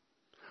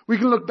 We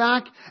can look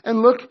back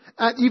and look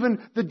at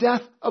even the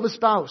death of a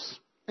spouse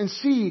and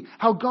see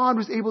how God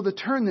was able to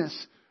turn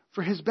this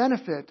for His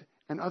benefit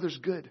and others'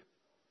 good.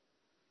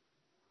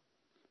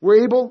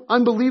 We're able,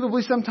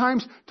 unbelievably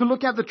sometimes, to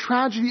look at the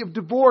tragedy of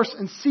divorce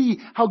and see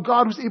how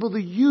God was able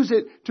to use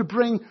it to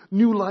bring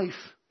new life.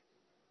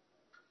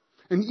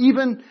 And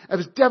even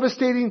as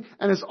devastating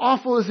and as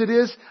awful as it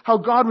is, how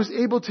God was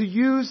able to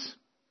use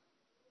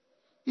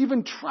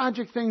even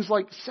tragic things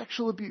like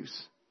sexual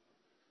abuse.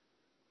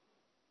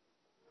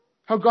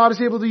 How God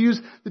is able to use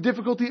the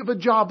difficulty of a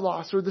job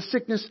loss or the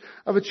sickness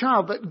of a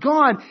child. But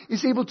God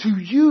is able to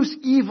use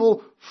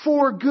evil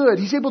for good.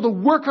 He's able to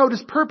work out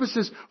His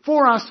purposes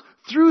for us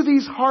through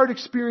these hard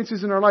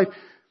experiences in our life.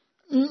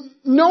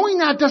 Knowing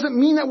that doesn't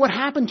mean that what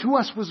happened to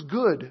us was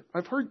good.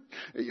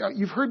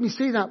 You've heard me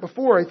say that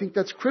before. I think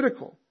that's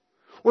critical.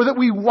 Or that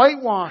we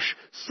whitewash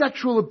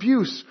sexual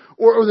abuse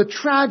or the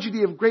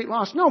tragedy of great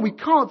loss. No, we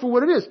call it for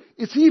what it is.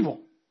 It's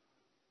evil.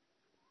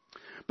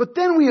 But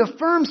then we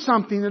affirm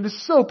something that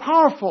is so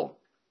powerful.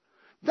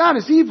 That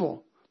is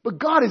evil. But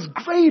God is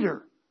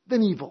greater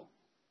than evil.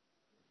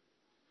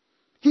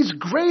 He's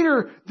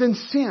greater than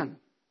sin.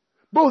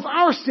 Both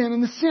our sin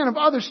and the sin of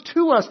others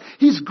to us.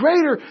 He's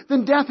greater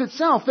than death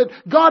itself. That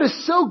God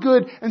is so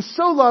good and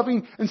so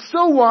loving and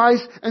so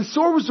wise and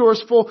so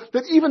resourceful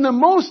that even the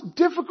most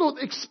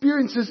difficult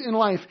experiences in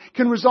life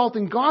can result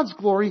in God's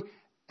glory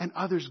and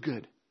others'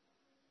 good.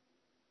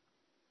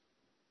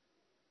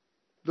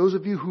 Those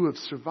of you who have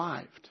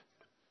survived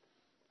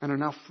and are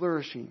now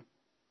flourishing,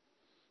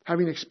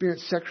 having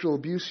experienced sexual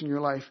abuse in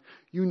your life,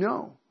 you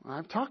know,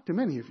 I've talked to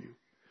many of you,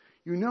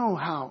 you know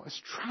how as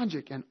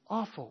tragic and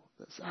awful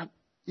as that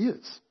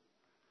is.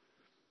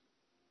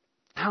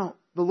 How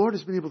the Lord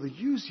has been able to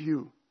use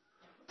you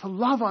to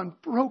love on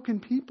broken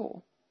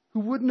people who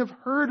wouldn't have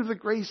heard of the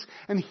grace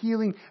and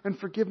healing and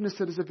forgiveness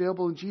that is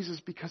available in Jesus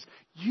because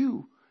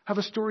you have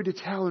a story to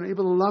tell and are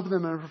able to love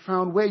them in a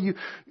profound way.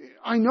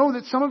 I know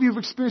that some of you have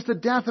experienced the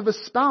death of a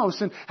spouse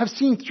and have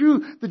seen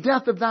through the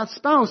death of that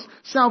spouse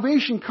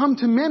salvation come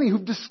to many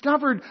who've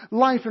discovered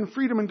life and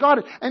freedom in God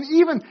and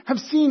even have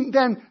seen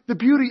then the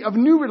beauty of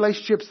new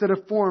relationships that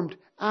have formed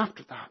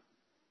after that.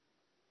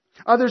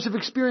 Others have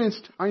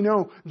experienced, I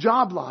know,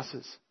 job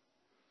losses,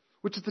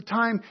 which at the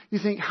time you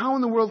think, how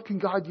in the world can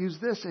God use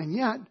this? And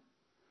yet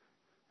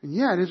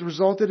it has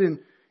resulted in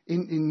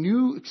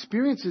new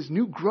experiences,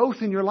 new growth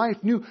in your life,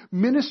 new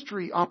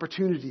ministry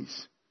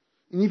opportunities,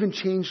 and even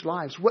changed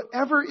lives.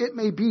 Whatever it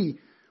may be,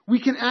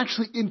 we can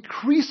actually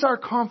increase our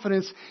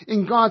confidence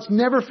in God's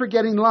never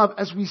forgetting love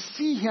as we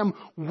see Him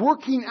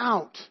working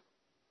out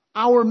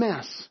our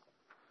mess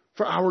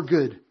for our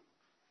good.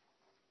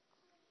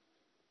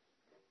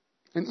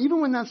 And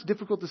even when that's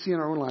difficult to see in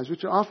our own lives,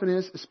 which it often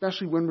is,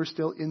 especially when we're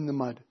still in the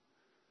mud.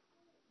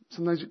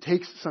 Sometimes it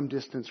takes some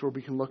distance where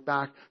we can look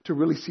back to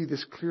really see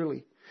this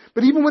clearly.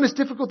 But even when it's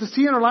difficult to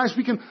see in our lives,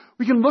 we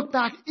can look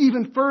back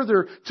even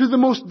further to the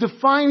most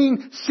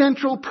defining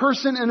central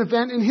person and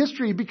event in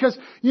history. Because,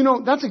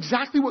 that's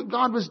exactly what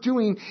God was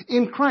doing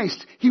in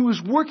Christ. He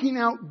was working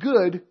out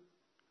good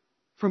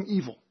from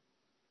evil.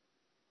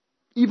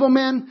 Evil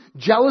men,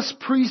 jealous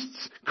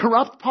priests,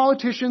 corrupt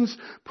politicians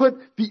put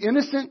the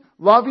innocent,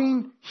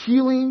 loving,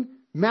 healing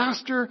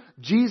Master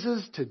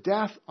Jesus to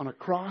death on a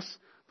cross.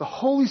 The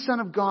Holy Son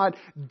of God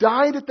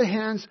died at the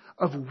hands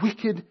of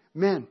wicked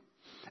men.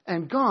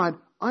 And God,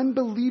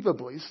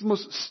 unbelievably, this is the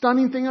most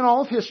stunning thing in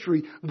all of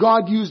history,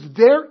 God used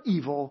their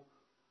evil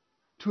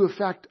to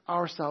effect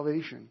our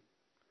salvation.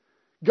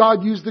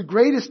 God used the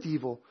greatest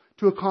evil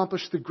to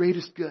accomplish the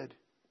greatest good.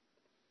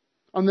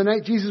 On the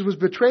night Jesus was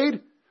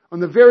betrayed, on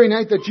the very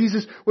night that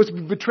Jesus was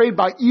betrayed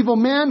by evil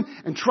men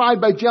and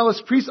tried by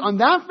jealous priests, on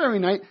that very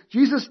night,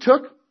 Jesus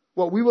took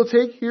what we will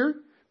take here,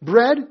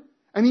 bread,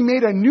 and He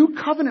made a new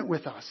covenant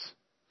with us.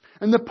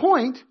 And the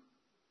point,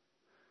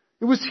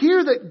 it was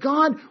here that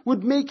God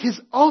would make His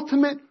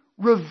ultimate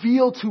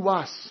reveal to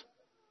us.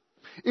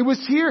 It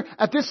was here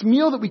at this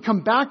meal that we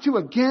come back to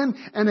again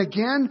and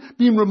again,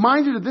 being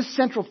reminded of this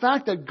central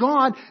fact that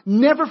God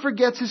never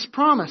forgets His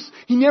promise.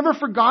 He never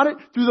forgot it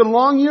through the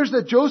long years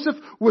that Joseph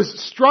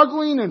was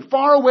struggling and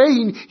far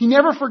away. He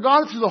never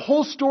forgot it through the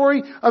whole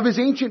story of His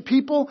ancient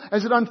people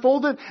as it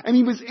unfolded. And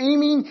He was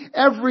aiming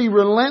every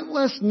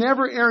relentless,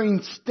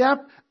 never-erring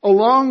step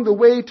along the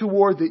way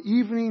toward the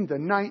evening, the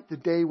night, the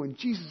day when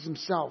Jesus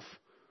Himself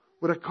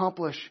would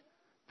accomplish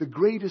the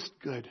greatest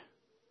good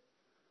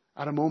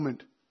at a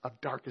moment of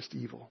darkest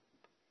evil.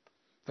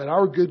 That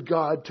our good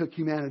God took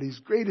humanity's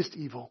greatest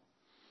evil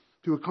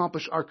to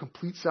accomplish our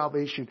complete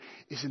salvation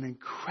is an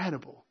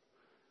incredible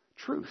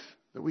truth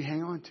that we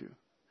hang on to.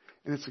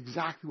 And it's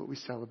exactly what we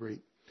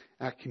celebrate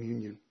at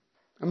communion.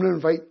 I'm going to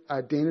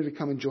invite Dana to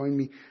come and join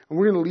me. And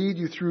we're going to lead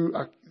you through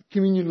a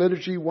communion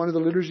liturgy, one of the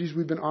liturgies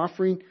we've been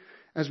offering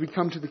as we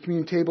come to the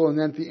communion table. And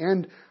then at the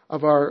end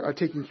of our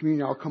taking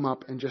communion, I'll come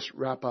up and just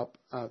wrap up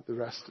the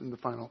rest in the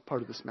final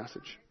part of this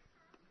message.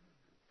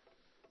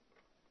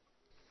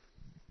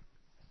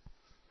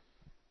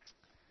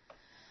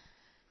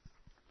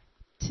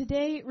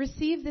 Today,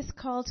 receive this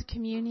call to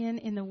communion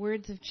in the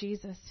words of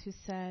Jesus, who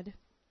said,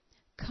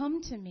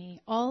 "Come to me,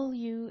 all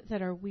you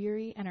that are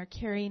weary and are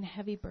carrying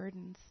heavy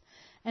burdens,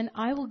 and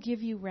I will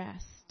give you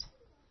rest.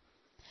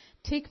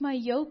 Take my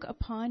yoke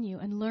upon you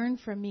and learn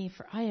from me,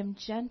 for I am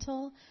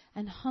gentle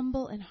and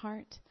humble in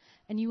heart,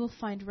 and you will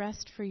find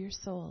rest for your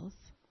souls.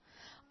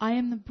 I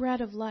am the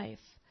bread of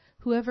life.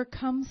 Whoever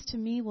comes to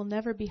me will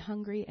never be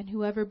hungry, and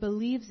whoever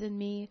believes in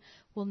me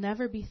will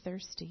never be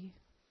thirsty.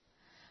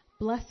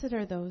 Blessed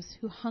are those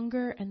who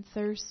hunger and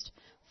thirst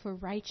for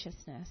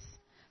righteousness,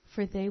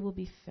 for they will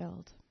be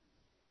filled."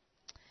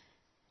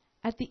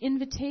 At the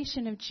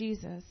invitation of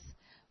Jesus,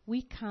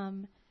 we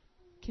come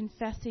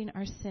confessing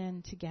our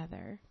sin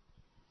together.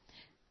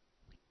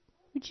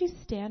 Would you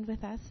stand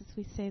with us as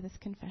we say this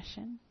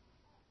confession?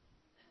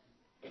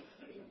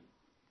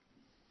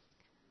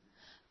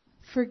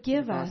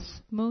 Forgive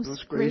us,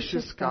 most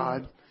gracious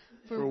God,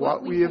 for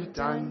what we have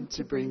done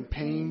to bring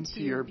pain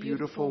to your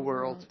beautiful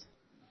world.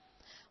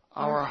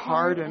 Our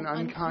hard and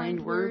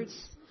unkind words,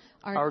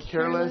 our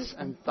careless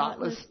and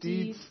thoughtless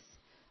deeds,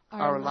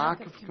 our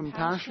lack of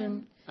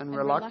compassion and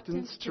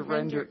reluctance to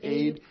render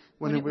aid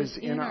when it was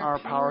in our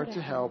power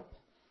to help.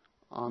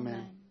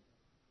 Amen.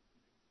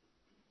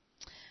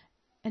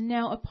 And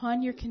now,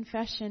 upon your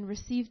confession,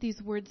 receive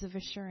these words of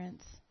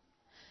assurance.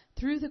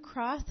 Through the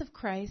cross of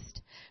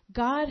Christ,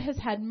 God has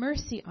had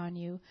mercy on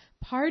you,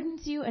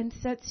 pardons you, and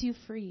sets you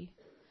free.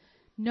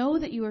 Know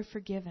that you are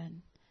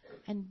forgiven,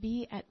 and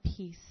be at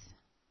peace.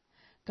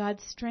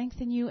 God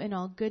strengthen you in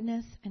all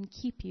goodness and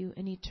keep you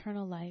in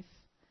eternal life.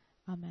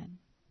 Amen.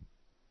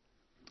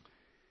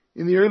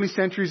 In the early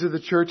centuries of the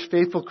church,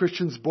 faithful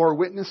Christians bore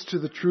witness to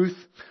the truth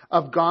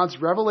of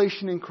God's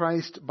revelation in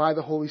Christ by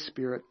the Holy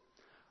Spirit.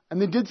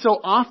 And they did so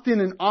often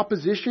in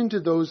opposition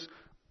to those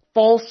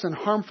false and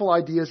harmful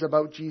ideas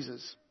about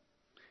Jesus.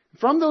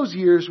 From those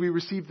years, we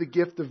received the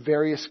gift of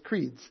various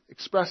creeds,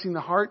 expressing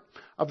the heart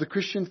of the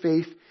Christian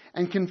faith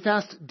and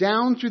confessed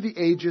down through the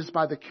ages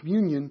by the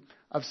communion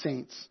of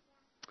saints.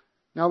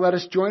 Now let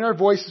us join our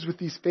voices with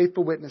these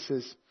faithful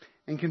witnesses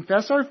and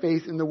confess our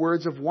faith in the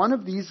words of one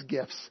of these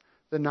gifts,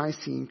 the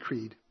Nicene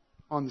Creed.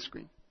 On the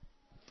screen.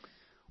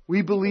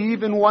 We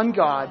believe in one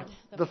God,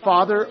 the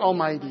Father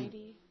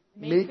Almighty,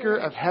 maker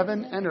of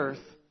heaven and earth,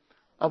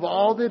 of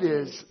all that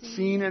is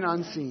seen and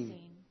unseen.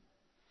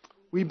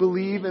 We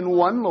believe in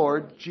one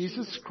Lord,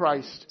 Jesus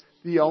Christ,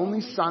 the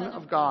only Son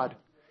of God,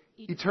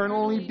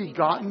 eternally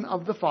begotten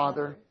of the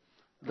Father,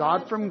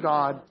 God from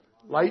God,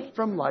 light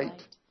from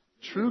light,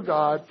 true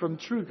God from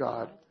true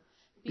God,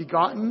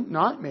 begotten,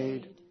 not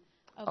made,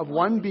 of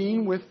one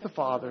being with the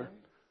Father.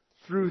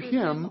 Through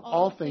him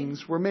all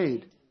things were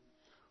made.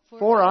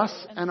 For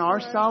us and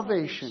our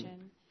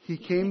salvation, he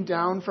came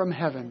down from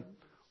heaven,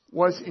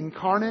 was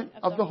incarnate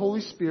of the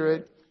Holy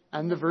Spirit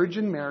and the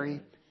Virgin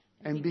Mary,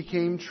 and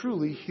became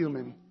truly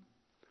human.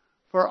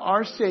 For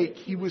our sake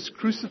he was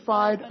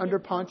crucified under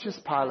Pontius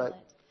Pilate.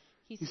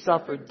 He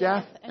suffered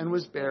death and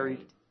was buried.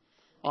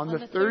 On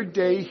the third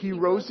day he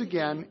rose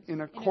again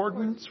in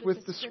accordance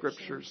with the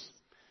Scriptures.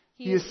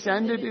 He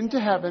ascended into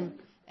heaven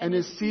and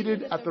is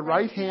seated at the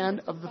right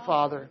hand of the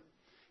Father.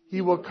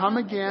 He will come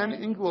again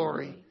in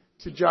glory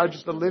to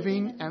judge the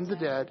living and the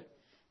dead,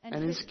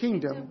 and his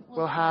kingdom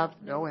will have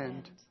no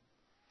end.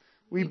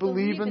 We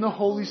believe in the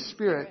Holy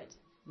Spirit,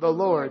 the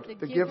Lord,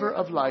 the giver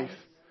of life,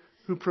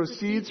 who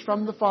proceeds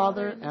from the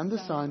Father and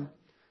the Son,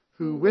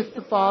 who with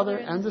the Father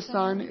and the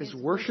Son is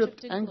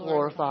worshipped and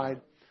glorified,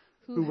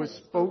 who was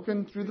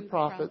spoken through the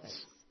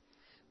prophets.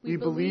 We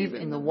believe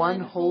in the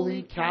one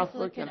holy,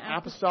 Catholic, and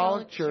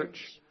Apostolic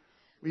Church.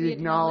 We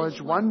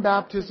acknowledge one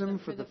baptism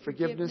for the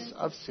forgiveness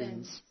of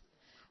sins.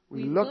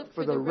 We look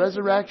for the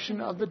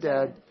resurrection of the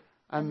dead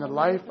and the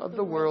life of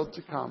the world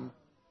to come.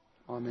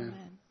 Amen.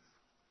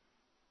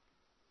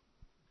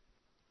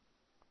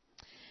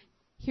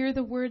 Hear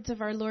the words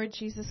of our Lord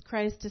Jesus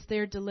Christ as they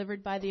are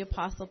delivered by the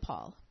Apostle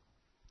Paul.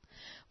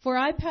 For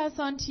I pass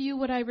on to you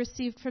what I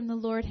received from the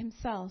Lord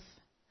himself.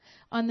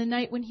 On the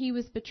night when he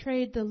was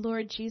betrayed, the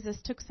Lord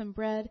Jesus took some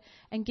bread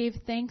and gave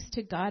thanks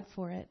to God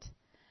for it.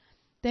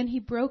 Then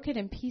he broke it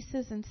in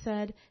pieces and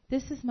said,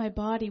 "This is my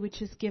body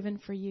which is given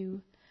for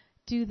you.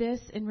 Do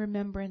this in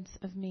remembrance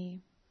of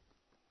me."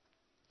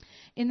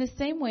 In the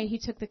same way he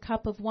took the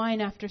cup of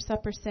wine after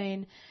supper,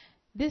 saying,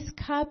 "This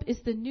cup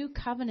is the new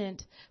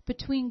covenant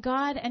between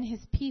God and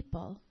his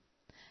people,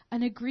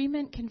 an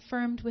agreement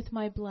confirmed with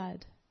my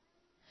blood.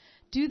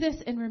 Do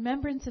this in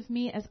remembrance of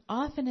me as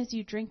often as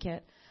you drink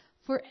it,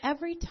 for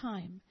every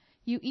time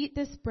you eat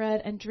this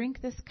bread and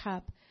drink this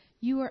cup,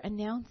 you are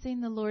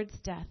announcing the Lord's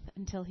death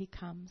until he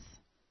comes."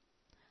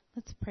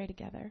 Let's pray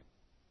together.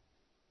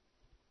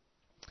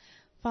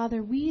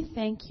 Father, we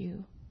thank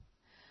you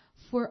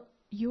for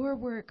your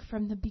work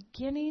from the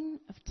beginning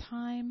of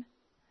time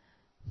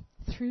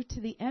through to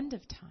the end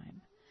of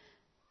time,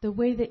 the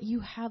way that you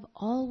have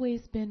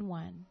always been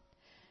one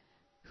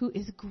who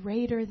is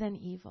greater than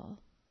evil,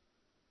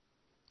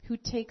 who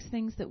takes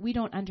things that we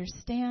don't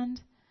understand,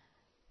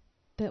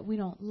 that we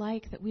don't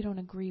like, that we don't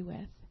agree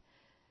with,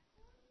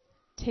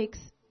 takes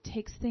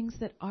things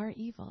that are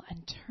evil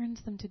and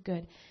turns them to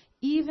good.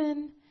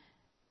 Even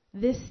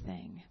this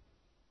thing,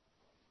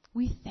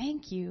 we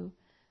thank you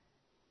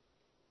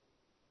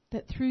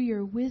that through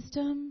your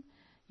wisdom,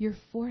 your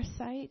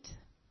foresight,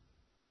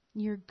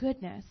 your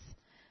goodness,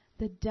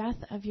 the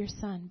death of your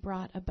Son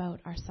brought about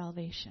our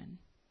salvation.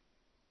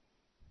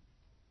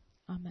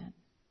 Amen.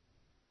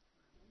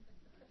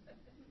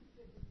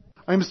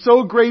 I'm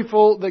so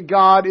grateful that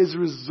God is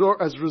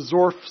as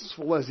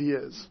resourceful as he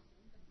is.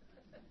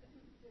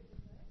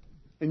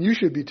 And you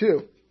should be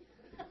too.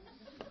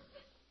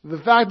 The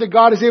fact that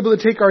God is able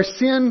to take our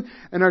sin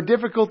and our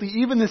difficulty,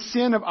 even the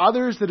sin of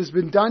others that has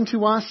been done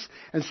to us,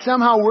 and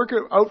somehow work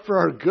it out for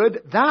our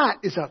good, that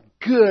is a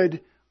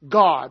good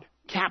God.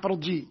 Capital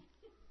G.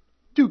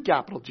 2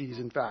 capital G's,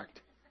 in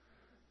fact.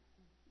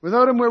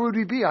 Without him, where would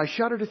we be? I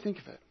shudder to think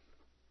of it.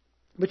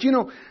 But you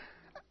know,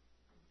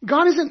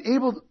 God isn't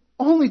able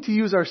only to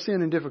use our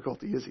sin and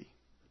difficulty, is he?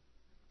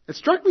 It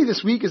struck me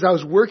this week as I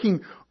was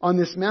working on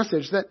this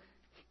message that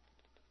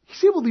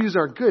he's able to use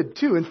our good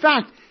too. In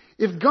fact,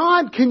 if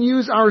God can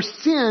use our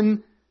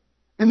sin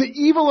and the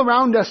evil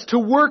around us to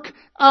work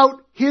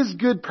out his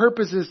good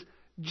purposes,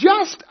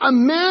 just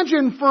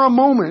imagine for a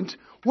moment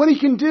what he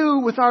can do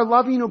with our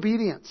loving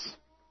obedience.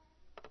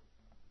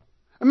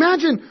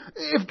 Imagine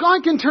if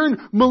God can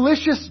turn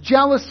malicious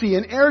jealousy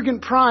and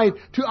arrogant pride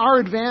to our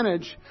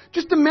advantage.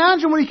 Just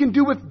imagine what he can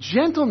do with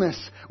gentleness,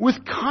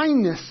 with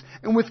kindness,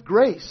 and with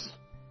grace.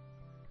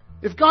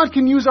 If God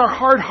can use our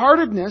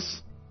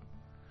hard-heartedness,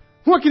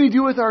 what can he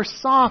do with our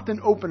soft and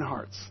open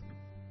hearts?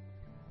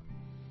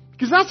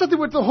 Because that's something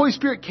what the Holy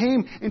Spirit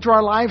came into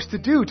our lives to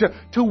do,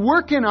 to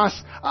work in us,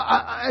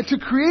 to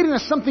create in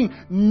us something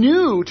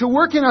new, to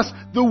work in us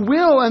the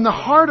will and the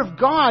heart of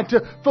God,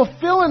 to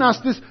fulfill in us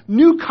this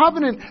new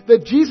covenant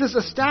that Jesus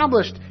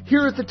established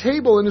here at the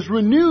table and is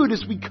renewed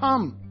as we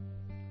come.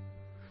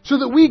 so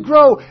that we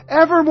grow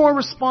ever more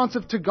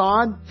responsive to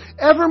God,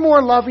 ever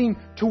more loving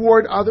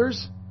toward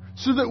others,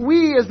 so that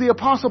we, as the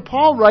Apostle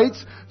Paul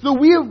writes, though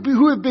we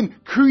who have been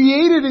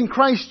created in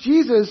Christ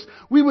Jesus,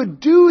 we would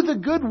do the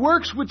good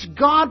works which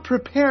God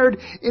prepared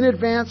in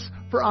advance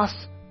for us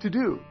to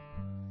do.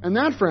 And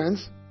that,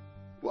 friends,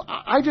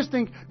 I just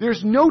think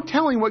there's no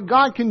telling what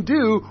God can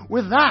do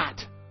with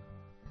that.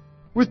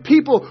 With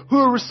people who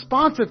are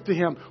responsive to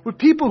Him, with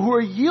people who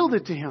are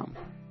yielded to Him.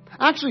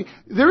 Actually,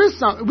 there is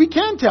something we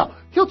can tell.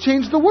 He'll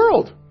change the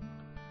world.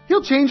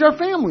 He'll change our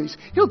families.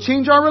 He'll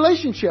change our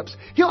relationships.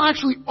 He'll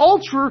actually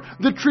alter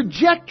the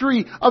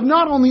trajectory of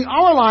not only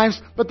our lives,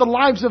 but the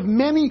lives of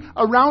many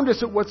around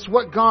us. It's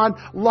what God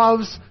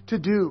loves to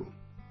do.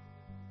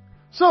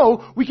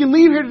 So, we can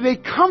leave here today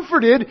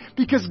comforted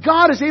because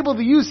God is able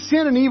to use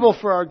sin and evil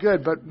for our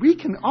good. But we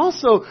can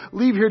also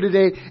leave here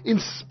today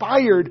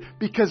inspired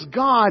because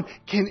God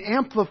can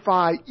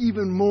amplify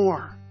even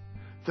more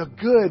the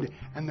good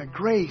and the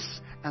grace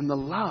and the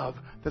love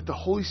that the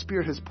Holy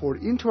Spirit has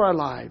poured into our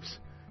lives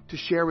to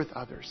share with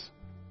others.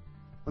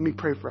 Let me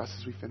pray for us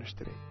as we finish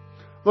today.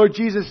 Lord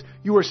Jesus,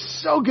 You are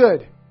so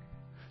good,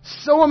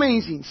 so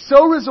amazing,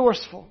 so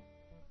resourceful.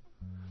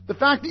 The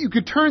fact that You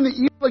could turn the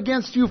evil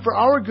against You for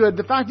our good,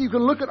 the fact that You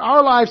can look at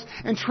our lives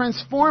and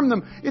transform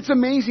them, it's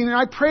amazing. And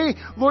I pray,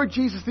 Lord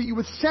Jesus, that You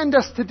would send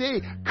us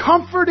today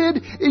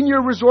comforted in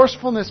Your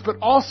resourcefulness, but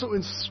also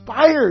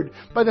inspired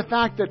by the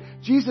fact that,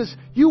 Jesus,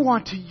 You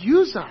want to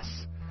use us,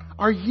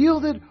 our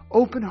yielded,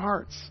 open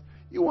hearts.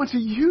 You want to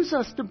use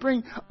us to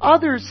bring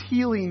others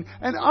healing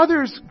and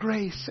others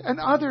grace and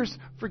others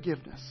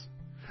forgiveness.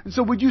 And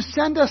so would You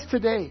send us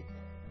today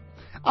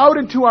out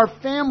into our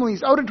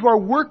families, out into our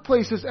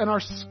workplaces and our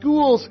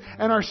schools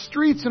and our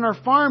streets and our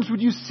farms?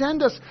 Would You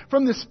send us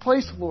from this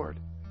place, Lord,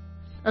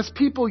 as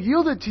people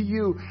yielded to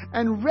You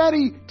and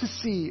ready to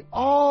see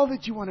all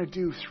that You want to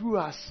do through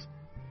us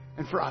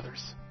and for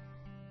others.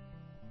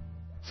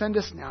 Send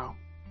us now.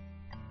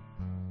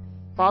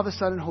 Father,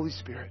 Son, and Holy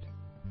Spirit,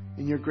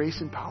 in Your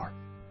grace and power.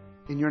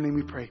 In Your name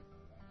we pray.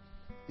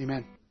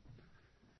 Amen.